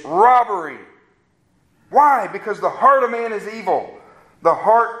 It's robbery. Why? Because the heart of man is evil. The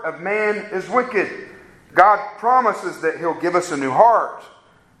heart of man is wicked. God promises that He'll give us a new heart.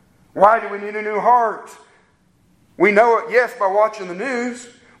 Why do we need a new heart? We know it, yes, by watching the news.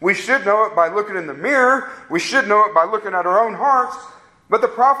 We should know it by looking in the mirror. We should know it by looking at our own hearts. But the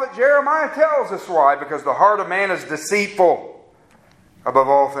prophet Jeremiah tells us why. Because the heart of man is deceitful above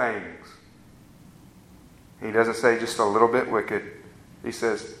all things. He doesn't say just a little bit wicked. He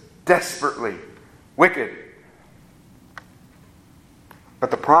says desperately wicked.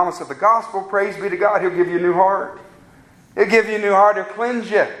 But the promise of the gospel, praise be to God, He'll give you a new heart. He'll give you a new heart. He'll cleanse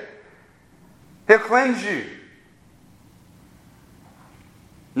you. He'll cleanse you.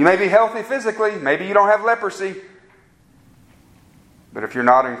 You may be healthy physically. Maybe you don't have leprosy. But if you're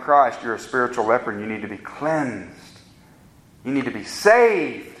not in Christ, you're a spiritual leper and you need to be cleansed. You need to be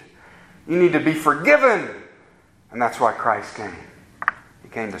saved. You need to be forgiven. And that's why Christ came. He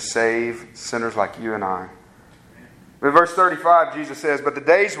came to save sinners like you and I. In verse 35, Jesus says, but the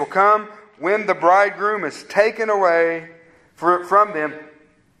days will come when the bridegroom is taken away from them,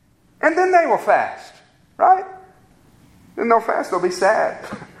 and then they will fast. Right? Then they'll fast. They'll be sad.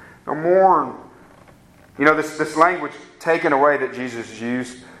 They'll mourn. You know, this language, taken away, that Jesus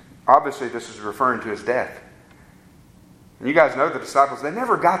used, obviously this is referring to His death. And you guys know the disciples, they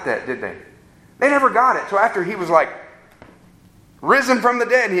never got that, did they? They never got it. So after He was risen from the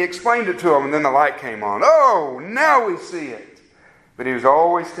dead, He explained it to them, and then the light came on. Oh, now we see it. But He was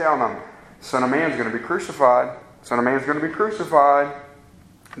always telling them, Son of Man's going to be crucified. Son of Man's going to be crucified.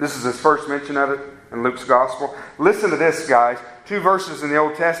 This is His first mention of it in Luke's Gospel. Listen to this, guys. 2 verses in the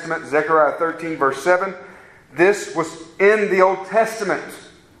Old Testament, Zechariah 13, verse 7. This was in the Old Testament.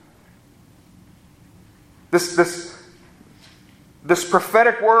 This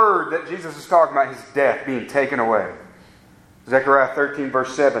prophetic word that Jesus is talking about, his death being taken away. Zechariah 13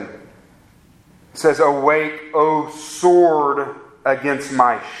 verse 7 says, "Awake, O sword, against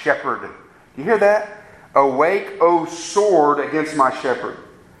my shepherd." You hear that? "Awake, O sword, against my shepherd."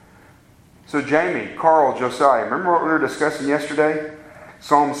 So Jamie, Carl, Josiah, remember what we were discussing yesterday?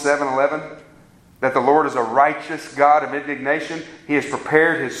 Psalm 7:11. That the Lord is a righteous God of indignation. He has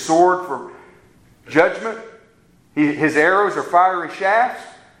prepared his sword for judgment. His arrows are fiery shafts.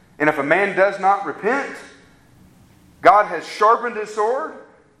 And if a man does not repent, God has sharpened his sword.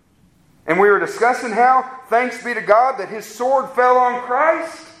 And we were discussing how, thanks be to God, that his sword fell on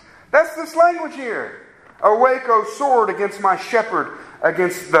Christ. That's this language here. "Awake, O sword, against my shepherd,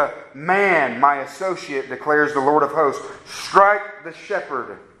 against the man, my associate, declares the Lord of hosts. Strike the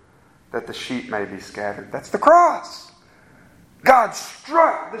shepherd, that the sheep may be scattered." That's the cross. God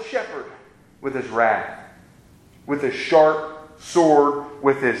struck the shepherd with his wrath, with his sharp sword,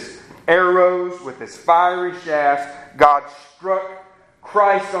 with his arrows, with his fiery shafts. God struck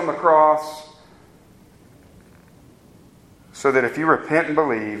Christ on the cross so that if you repent and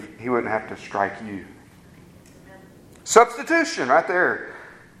believe, he wouldn't have to strike you. Substitution right there.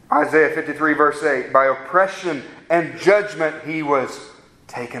 Isaiah 53 verse 8. "By oppression and judgment he was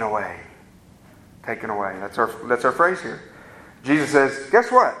taken away." Taken away. That's our phrase here. Jesus says,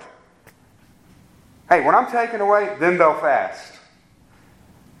 guess what? Hey, when I'm taken away, then they'll fast.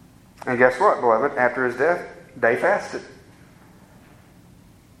 And guess what, beloved? After his death, they fasted.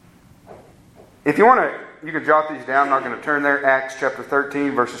 If you want to, you can jot these down. I'm not going to turn there. Acts chapter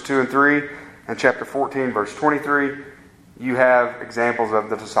 13, verses 2 and 3, and chapter 14, verse 23. You have examples of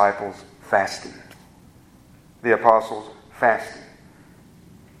the disciples fasting. The apostles fasting.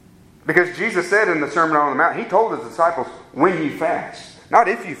 Because Jesus said in the Sermon on the Mount, he told his disciples, when you fast. Not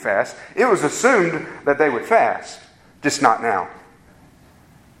if you fast. It was assumed that they would fast. Just not now.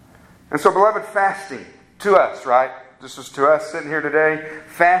 And so, beloved, fasting to us, right? This is to us sitting here today.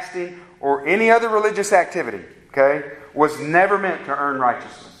 Fasting or any other religious activity, okay, was never meant to earn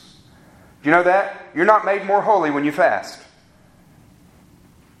righteousness. Do you know that? You're not made more holy when you fast.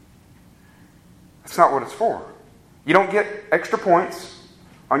 That's not what it's for. You don't get extra points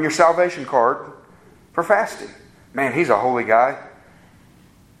on your salvation card for fasting. Man, he's a holy guy.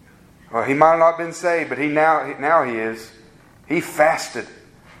 Well, he might have not been saved, but now he is. He fasted.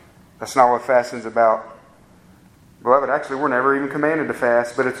 That's not what fasting's about. Beloved, actually, we're never even commanded to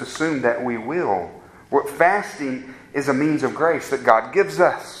fast, but it's assumed that we will. What fasting is a means of grace that God gives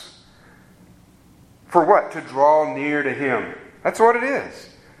us. For what? To draw near to him. That's what it is.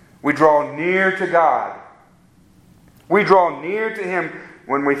 We draw near to God. We draw near to him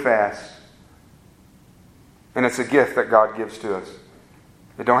when we fast. And it's a gift that God gives to us.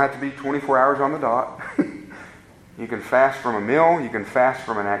 It don't have to be 24 hours on the dot. You can fast from a meal. You can fast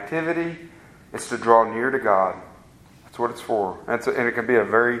from an activity. It's to draw near to God. That's what it's for. And it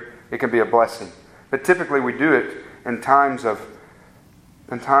can be a blessing. But typically we do it in times of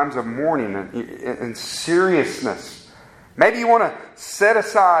mourning and seriousness. Maybe you want to set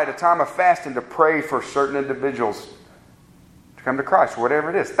aside a time of fasting to pray for certain individuals to come to Christ, whatever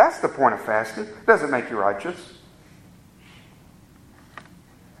it is. That's the point of fasting. It doesn't make you righteous.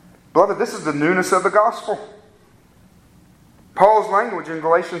 Beloved, this is the newness of the gospel. Paul's language in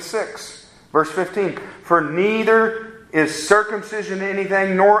Galatians 6, verse 15. "For neither is circumcision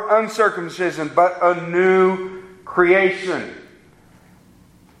anything, nor uncircumcision, but a new creation."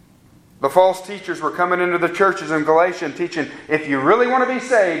 The false teachers were coming into the churches in Galatia and teaching, if you really want to be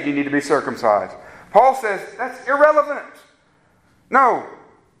saved, you need to be circumcised. Paul says, that's irrelevant. No.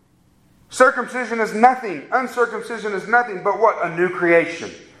 Circumcision is nothing. Uncircumcision is nothing but what? A new creation.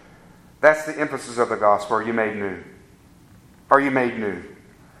 That's the emphasis of the gospel. Are you made new? Are you made new?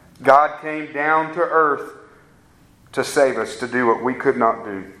 God came down to earth to save us, to do what we could not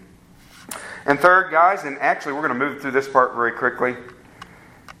do. And third, guys, and actually we're going to move through this part very quickly.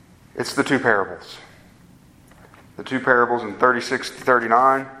 It's the two parables. The two parables in 36 to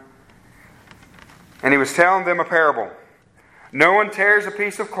 39. And he was telling them a parable. No one tears a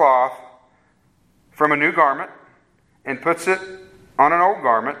piece of cloth from a new garment and puts it on an old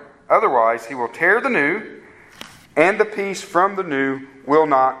garment. Otherwise, he will tear the new, and the piece from the new will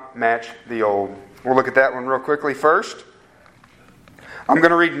not match the old. We'll look at that one real quickly first. I'm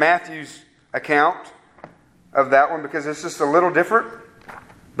going to read Matthew's account of that one because it's just a little different,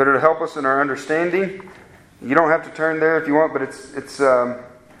 but it'll help us in our understanding. You don't have to turn there if you want, but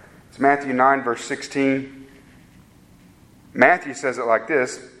it's Matthew 9, verse 16. Matthew says it like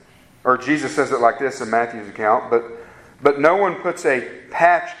this. Or Jesus says it like this in Matthew's account, but no one puts a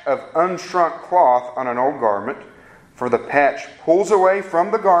patch of unshrunk cloth on an old garment, for the patch pulls away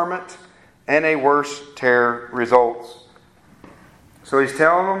from the garment, and a worse tear results. So he's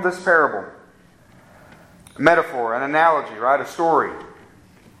telling them this parable. A metaphor, an analogy, right? A story.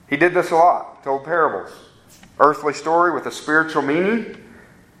 He did this a lot, told parables. Earthly story with a spiritual meaning.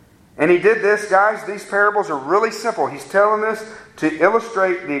 And he did this, guys, these parables are really simple. He's telling this to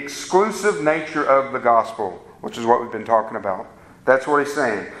illustrate the exclusive nature of the gospel, which is what we've been talking about. That's what he's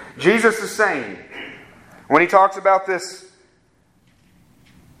saying. Jesus is saying, when he talks about this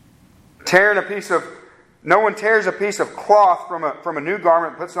no one tears a piece of cloth from a new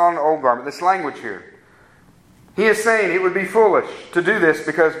garment and puts it on an old garment. This language here. He is saying it would be foolish to do this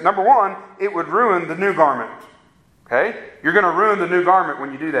because, number one, it would ruin the new garment. Okay? You're going to ruin the new garment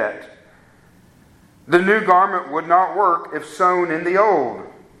when you do that. The new garment would not work if sewn in the old.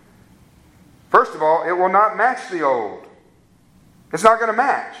 First of all, it will not match the old. It's not going to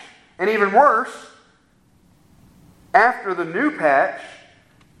match. And even worse, after the new patched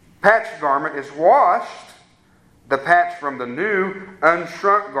garment is washed, the patch from the new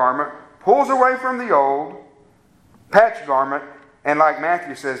unshrunk garment pulls away from the old patched garment, and like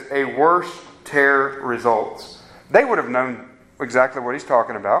Matthew says, a worse tear results. They would have known exactly what he's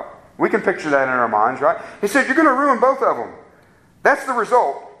talking about. We can picture that in our minds, right? He said, you're going to ruin both of them. That's the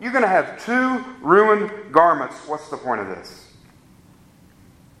result. You're going to have two ruined garments. What's the point of this?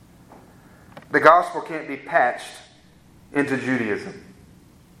 The gospel can't be patched into Judaism.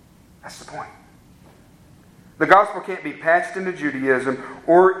 That's the point. The gospel can't be patched into Judaism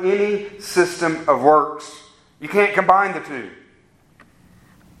or any system of works. You can't combine the two.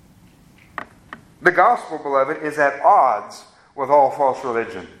 The gospel, beloved, is at odds with all false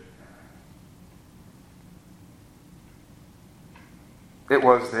religion. It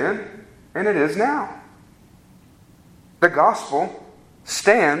was then, and it is now. The gospel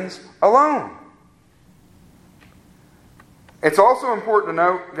stands alone. It's also important to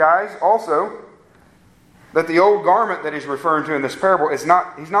note, guys, also, that the old garment that he's referring to in this parable he's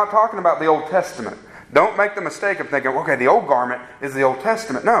not talking about the Old Testament. Don't make the mistake of thinking, okay, the Old Garment is the Old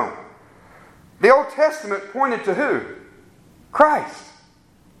Testament. No. The Old Testament pointed to who? Christ.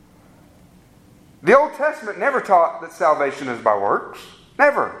 The Old Testament never taught that salvation is by works.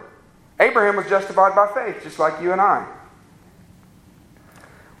 Never. Abraham was justified by faith, just like you and I.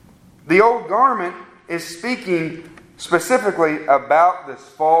 The Old Garment is speaking specifically about this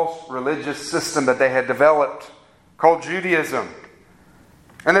false religious system that they had developed called Judaism,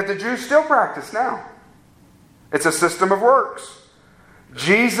 and that the Jews still practice now. It's a system of works.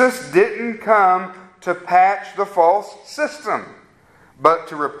 Jesus didn't come to patch the false system, but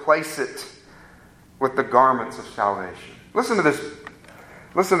to replace it with the garments of salvation. Listen to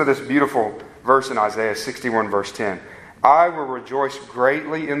this beautiful verse in Isaiah 61 verse 10. I will rejoice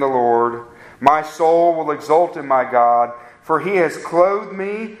greatly in the Lord. My soul will exult in my God, for He has clothed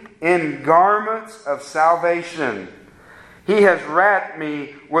me in garments of salvation. He has wrapped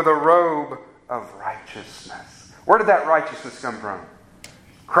me with a robe of righteousness. Where did that righteousness come from?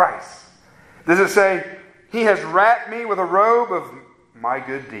 Christ. Does it say, He has wrapped me with a robe of my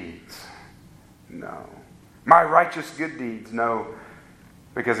good deeds? No. My righteous good deeds? No.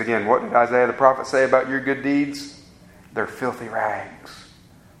 Because again, what did Isaiah the prophet say about your good deeds? They're filthy rags.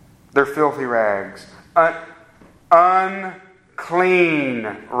 They're filthy rags. Unclean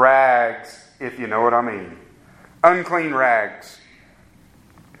rags, if you know what I mean. Unclean rags.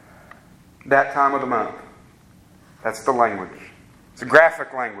 That time of the month. That's the language. It's a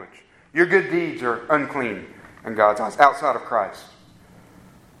graphic language. Your good deeds are unclean in God's eyes, outside of Christ.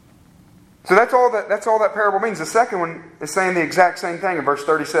 So that's all that parable means. The second one is saying the exact same thing in verse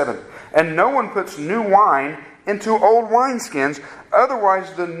 37. And no one puts new wine into old wineskins,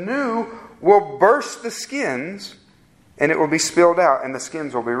 otherwise the new will burst the skins, and it will be spilled out, and the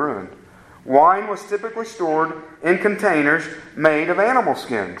skins will be ruined. Wine was typically stored in containers made of animal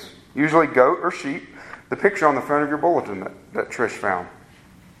skins, usually goat or sheep. The picture on the front of your bulletin that Trish found.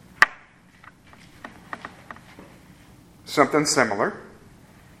 Something similar.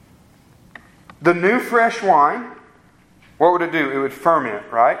 The new fresh wine, what would it do? It would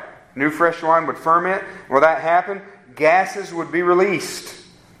ferment, right? New fresh wine would ferment. Will that happen? Gases would be released.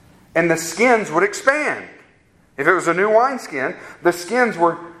 And the skins would expand. If it was a new wineskin, the skins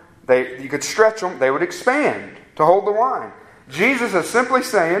you could stretch them, they would expand to hold the wine. Jesus is simply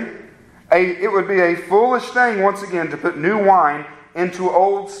saying, it would be a foolish thing, once again, to put new wine into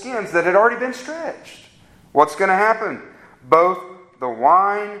old skins that had already been stretched. What's going to happen? Both the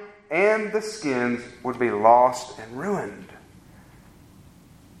wine and the skins would be lost and ruined.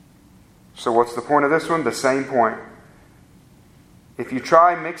 So what's the point of this one? The same point. If you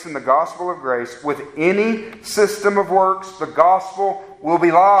try mixing the gospel of grace with any system of works, the gospel will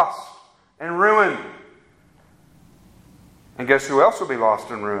be lost and ruined. And guess who else will be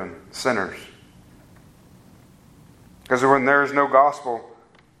lost and ruined? Sinners. Because when there is no gospel,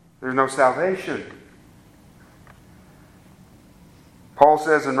 there's no salvation. Paul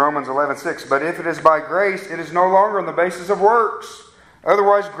says in Romans 11:6, but if it is by grace, it is no longer on the basis of works.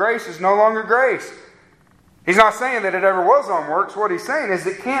 Otherwise, grace is no longer grace. He's not saying that it ever was on works. What he's saying is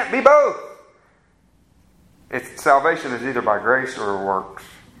it can't be both. Salvation is either by grace or works.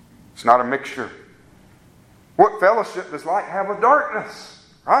 It's not a mixture. What fellowship does light have with darkness?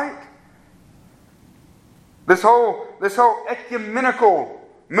 Right? This whole ecumenical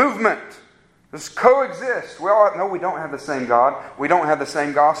movement, this coexist. We all know we don't have the same God. We don't have the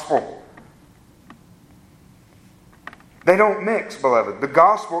same gospel. They don't mix, beloved. The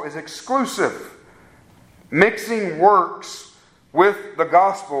gospel is exclusive. Mixing works with the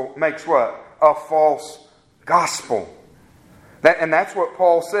gospel makes what? A false gospel. And that's what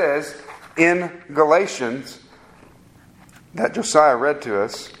Paul says in Galatians that Josiah read to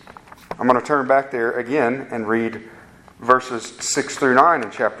us. I'm going to turn back there again and read verses 6 through 9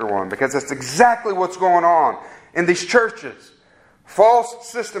 in chapter 1, because that's exactly what's going on in these churches. False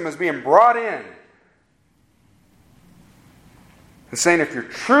system is being brought in. And saying if you're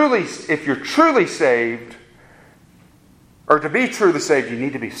truly saved, or to be truly saved, you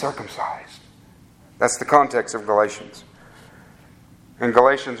need to be circumcised. That's the context of Galatians. In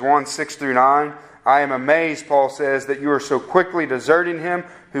Galatians 1, 6 through 9, I am amazed, Paul says, that you are so quickly deserting Him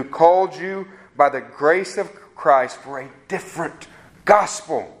who called you by the grace of Christ for a different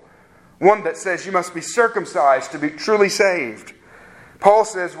gospel. One that says you must be circumcised to be truly saved. Paul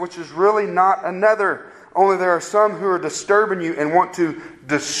says, which is really not another. Only there are some who are disturbing you and want to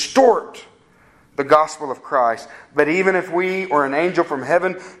distort the gospel of Christ. But even if we or an angel from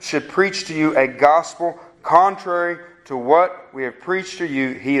heaven should preach to you a gospel contrary to what we have preached to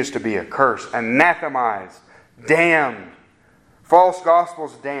you, he is to be accursed, anathemized, damned. False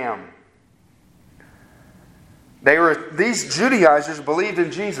gospels damned. These Judaizers believed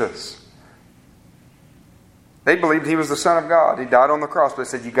in Jesus. They believed He was the Son of God. He died on the cross, but they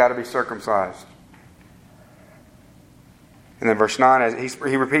said, you've got to be circumcised. And then verse 9,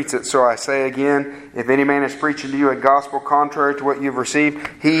 he repeats it. So I say again, if any man is preaching to you a gospel contrary to what you've received,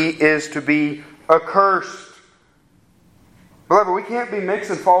 he is to be accursed. Beloved, we can't be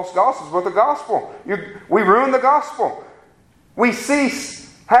mixing false gospels with the gospel. We ruin the gospel. We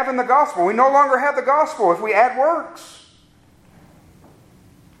cease having the gospel. We no longer have the gospel if we add works.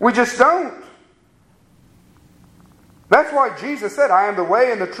 We just don't. That's why Jesus said, I am the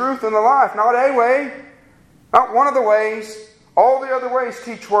way and the truth and the life. Not a way. Not one of the ways. All the other ways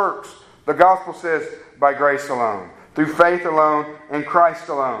teach works. The gospel says, by grace alone. Through faith alone, in Christ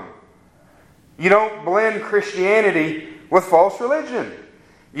alone. You don't blend Christianity with false religion.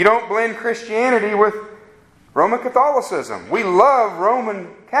 You don't blend Christianity with Roman Catholicism. We love Roman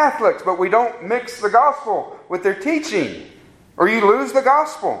Catholics, but we don't mix the gospel with their teaching, or you lose the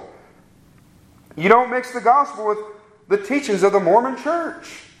gospel. You don't mix the gospel with the teachings of the Mormon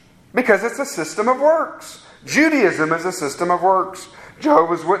Church, because it's a system of works. Judaism is a system of works.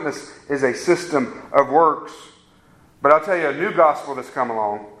 Jehovah's Witness is a system of works. But I'll tell you a new gospel that's come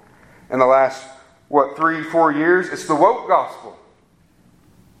along in the last, 3-4 years? It's the woke gospel.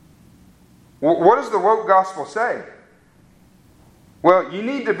 What does the woke gospel say? Well, you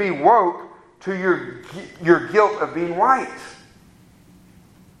need to be woke to your guilt of being white.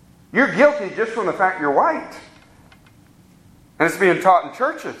 You're guilty just from the fact you're white. And it's being taught in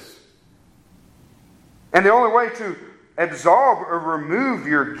churches. And the only way to absolve or remove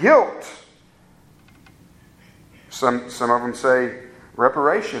your guilt, some of them say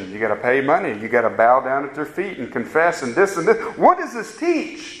reparation. You got to pay money. You got to bow down at their feet and confess and this and this. What does this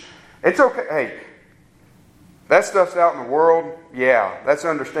teach? It's okay. Hey, that stuff's out in the world. Yeah, that's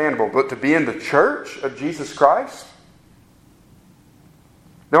understandable. But to be in the church of Jesus Christ,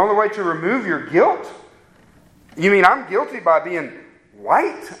 the only way to remove your guilt? You mean I'm guilty by being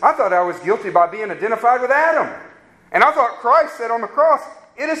white? I thought I was guilty by being identified with Adam. And I thought Christ said on the cross,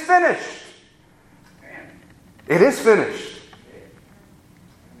 it is finished. It is finished.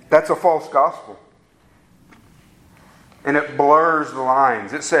 That's a false gospel. And it blurs the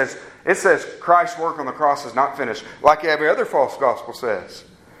lines. It says Christ's work on the cross is not finished, like every other false gospel says.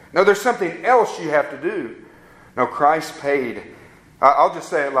 No, there's something else you have to do. No, Christ paid. I'll just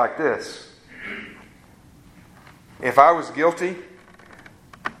say it like this. If I was guilty,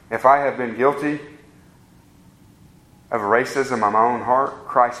 if I have been guilty of racism in my own heart,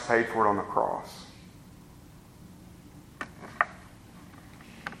 Christ paid for it on the cross.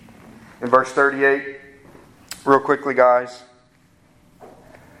 In verse 38, real quickly, guys,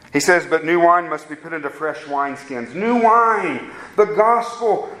 he says, but new wine must be put into fresh wineskins. New wine! The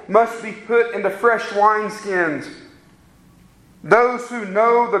gospel must be put into fresh wineskins. Those who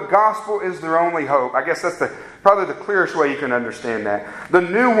know the gospel is their only hope. I guess that's probably the clearest way you can understand that. The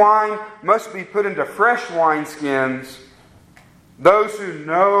new wine must be put into fresh wineskins. Those who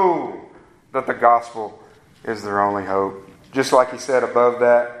know that the gospel is their only hope. Just like he said above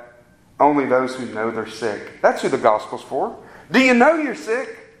that, only those who know they're sick. That's who the gospel's for. Do you know you're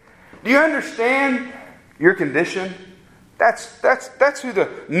sick? Do you understand your condition? That's who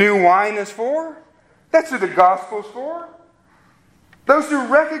the new wine is for. That's who the gospel's for. Those who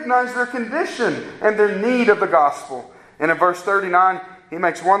recognize their condition and their need of the gospel. And in verse 39, he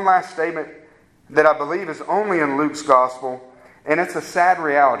makes one last statement that I believe is only in Luke's gospel. And it's a sad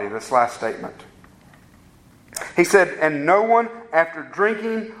reality, this last statement. He said, and no one, after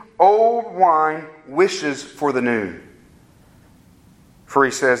drinking old wine, wishes for the new. For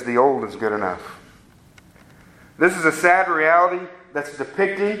he says, the old is good enough. This is a sad reality that's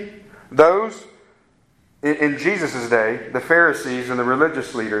depicting those in Jesus' day, the Pharisees and the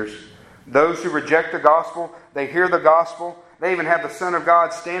religious leaders, those who reject the gospel. They hear the gospel. They even have the Son of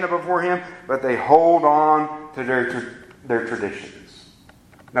God stand up before Him, but they hold on to their traditions.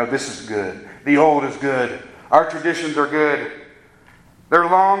 No, this is good. The old is good. Our traditions are good. Their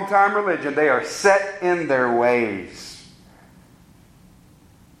long-time religion, they are set in their ways.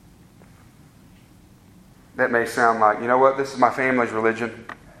 That may sound like, you know what, this is my family's religion.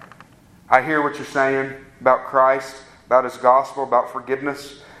 I hear what you're saying about Christ, about His gospel, about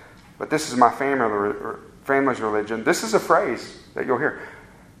forgiveness, but this is my family's religion. This is a phrase that you'll hear.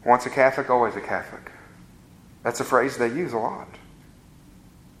 Once a Catholic, always a Catholic. That's a phrase they use a lot.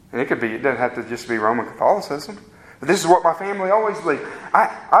 And it doesn't have to just be Roman Catholicism. But this is what my family always believed.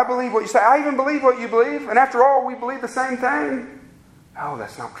 I believe what you say. I even believe what you believe. And after all, we believe the same thing. No,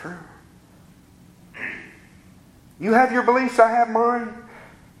 that's not true. You have your beliefs, I have mine.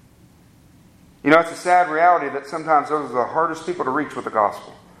 You know, it's a sad reality that sometimes those are the hardest people to reach with the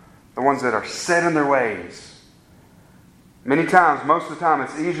gospel. The ones that are set in their ways. Many times, most of the time,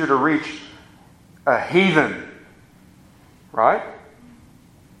 it's easier to reach a heathen. Right?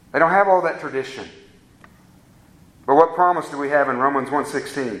 They don't have all that tradition. But what promise do we have in Romans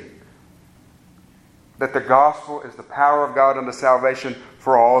 1:16? That the gospel is the power of God unto salvation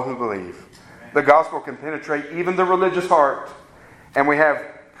for all who believe. The gospel can penetrate even the religious heart. And we have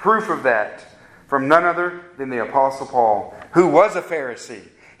proof of that from none other than the Apostle Paul, who was a Pharisee.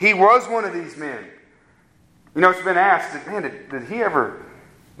 He was one of these men. You know, it's been asked, man, did he ever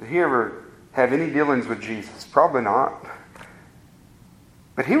have any dealings with Jesus? Probably not.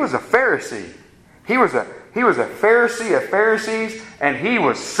 But he was a Pharisee. He was a Pharisee of Pharisees, and he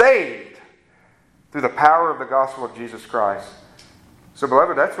was saved through the power of the gospel of Jesus Christ. So,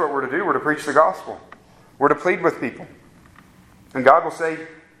 beloved, that's what we're to do. We're to preach the gospel. We're to plead with people. And God will say,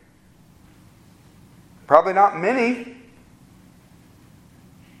 probably not many,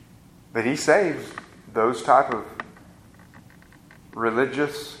 but He saves those type of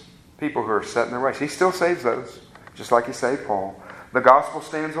religious people who are set in their ways. He still saves those, just like He saved Paul. The gospel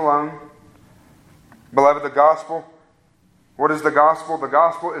stands alone. Beloved, the gospel, what is the gospel? The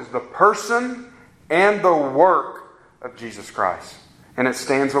gospel is the person and the work of Jesus Christ. And it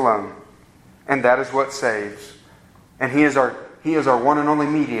stands alone. And that is what saves. And He is our one and only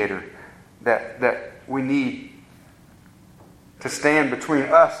mediator that we need to stand between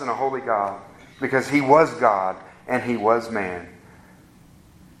us and a holy God. Because He was God and He was man.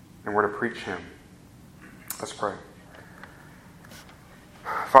 And we're to preach Him. Let's pray.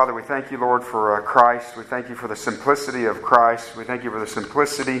 Father, we thank You, Lord, for Christ. We thank You for the simplicity of Christ. We thank You for the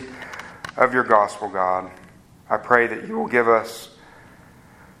simplicity of Your gospel, God. I pray that You will give us,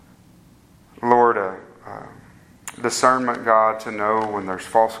 Lord, a discernment, God, to know when there's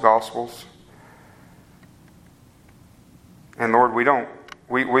false gospels. And Lord, we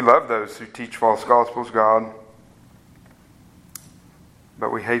love those who teach false gospels, God.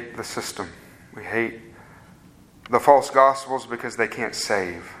 But we hate the system. We hate the false gospels because they can't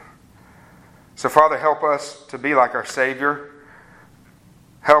save. So, Father, help us to be like our Savior.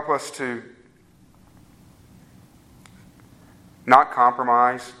 Help us to not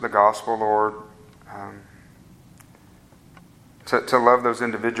compromise the gospel, Lord. To love those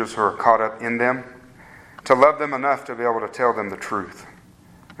individuals who are caught up in them. To love them enough to be able to tell them the truth.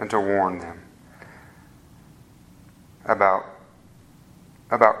 And to warn them about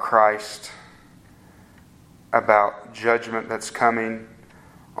Christ about judgment that's coming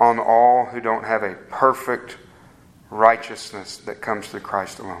on all who don't have a perfect righteousness that comes through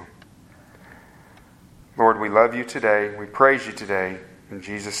Christ alone. Lord, we love you today. We praise you today. In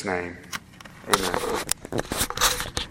Jesus' name, amen.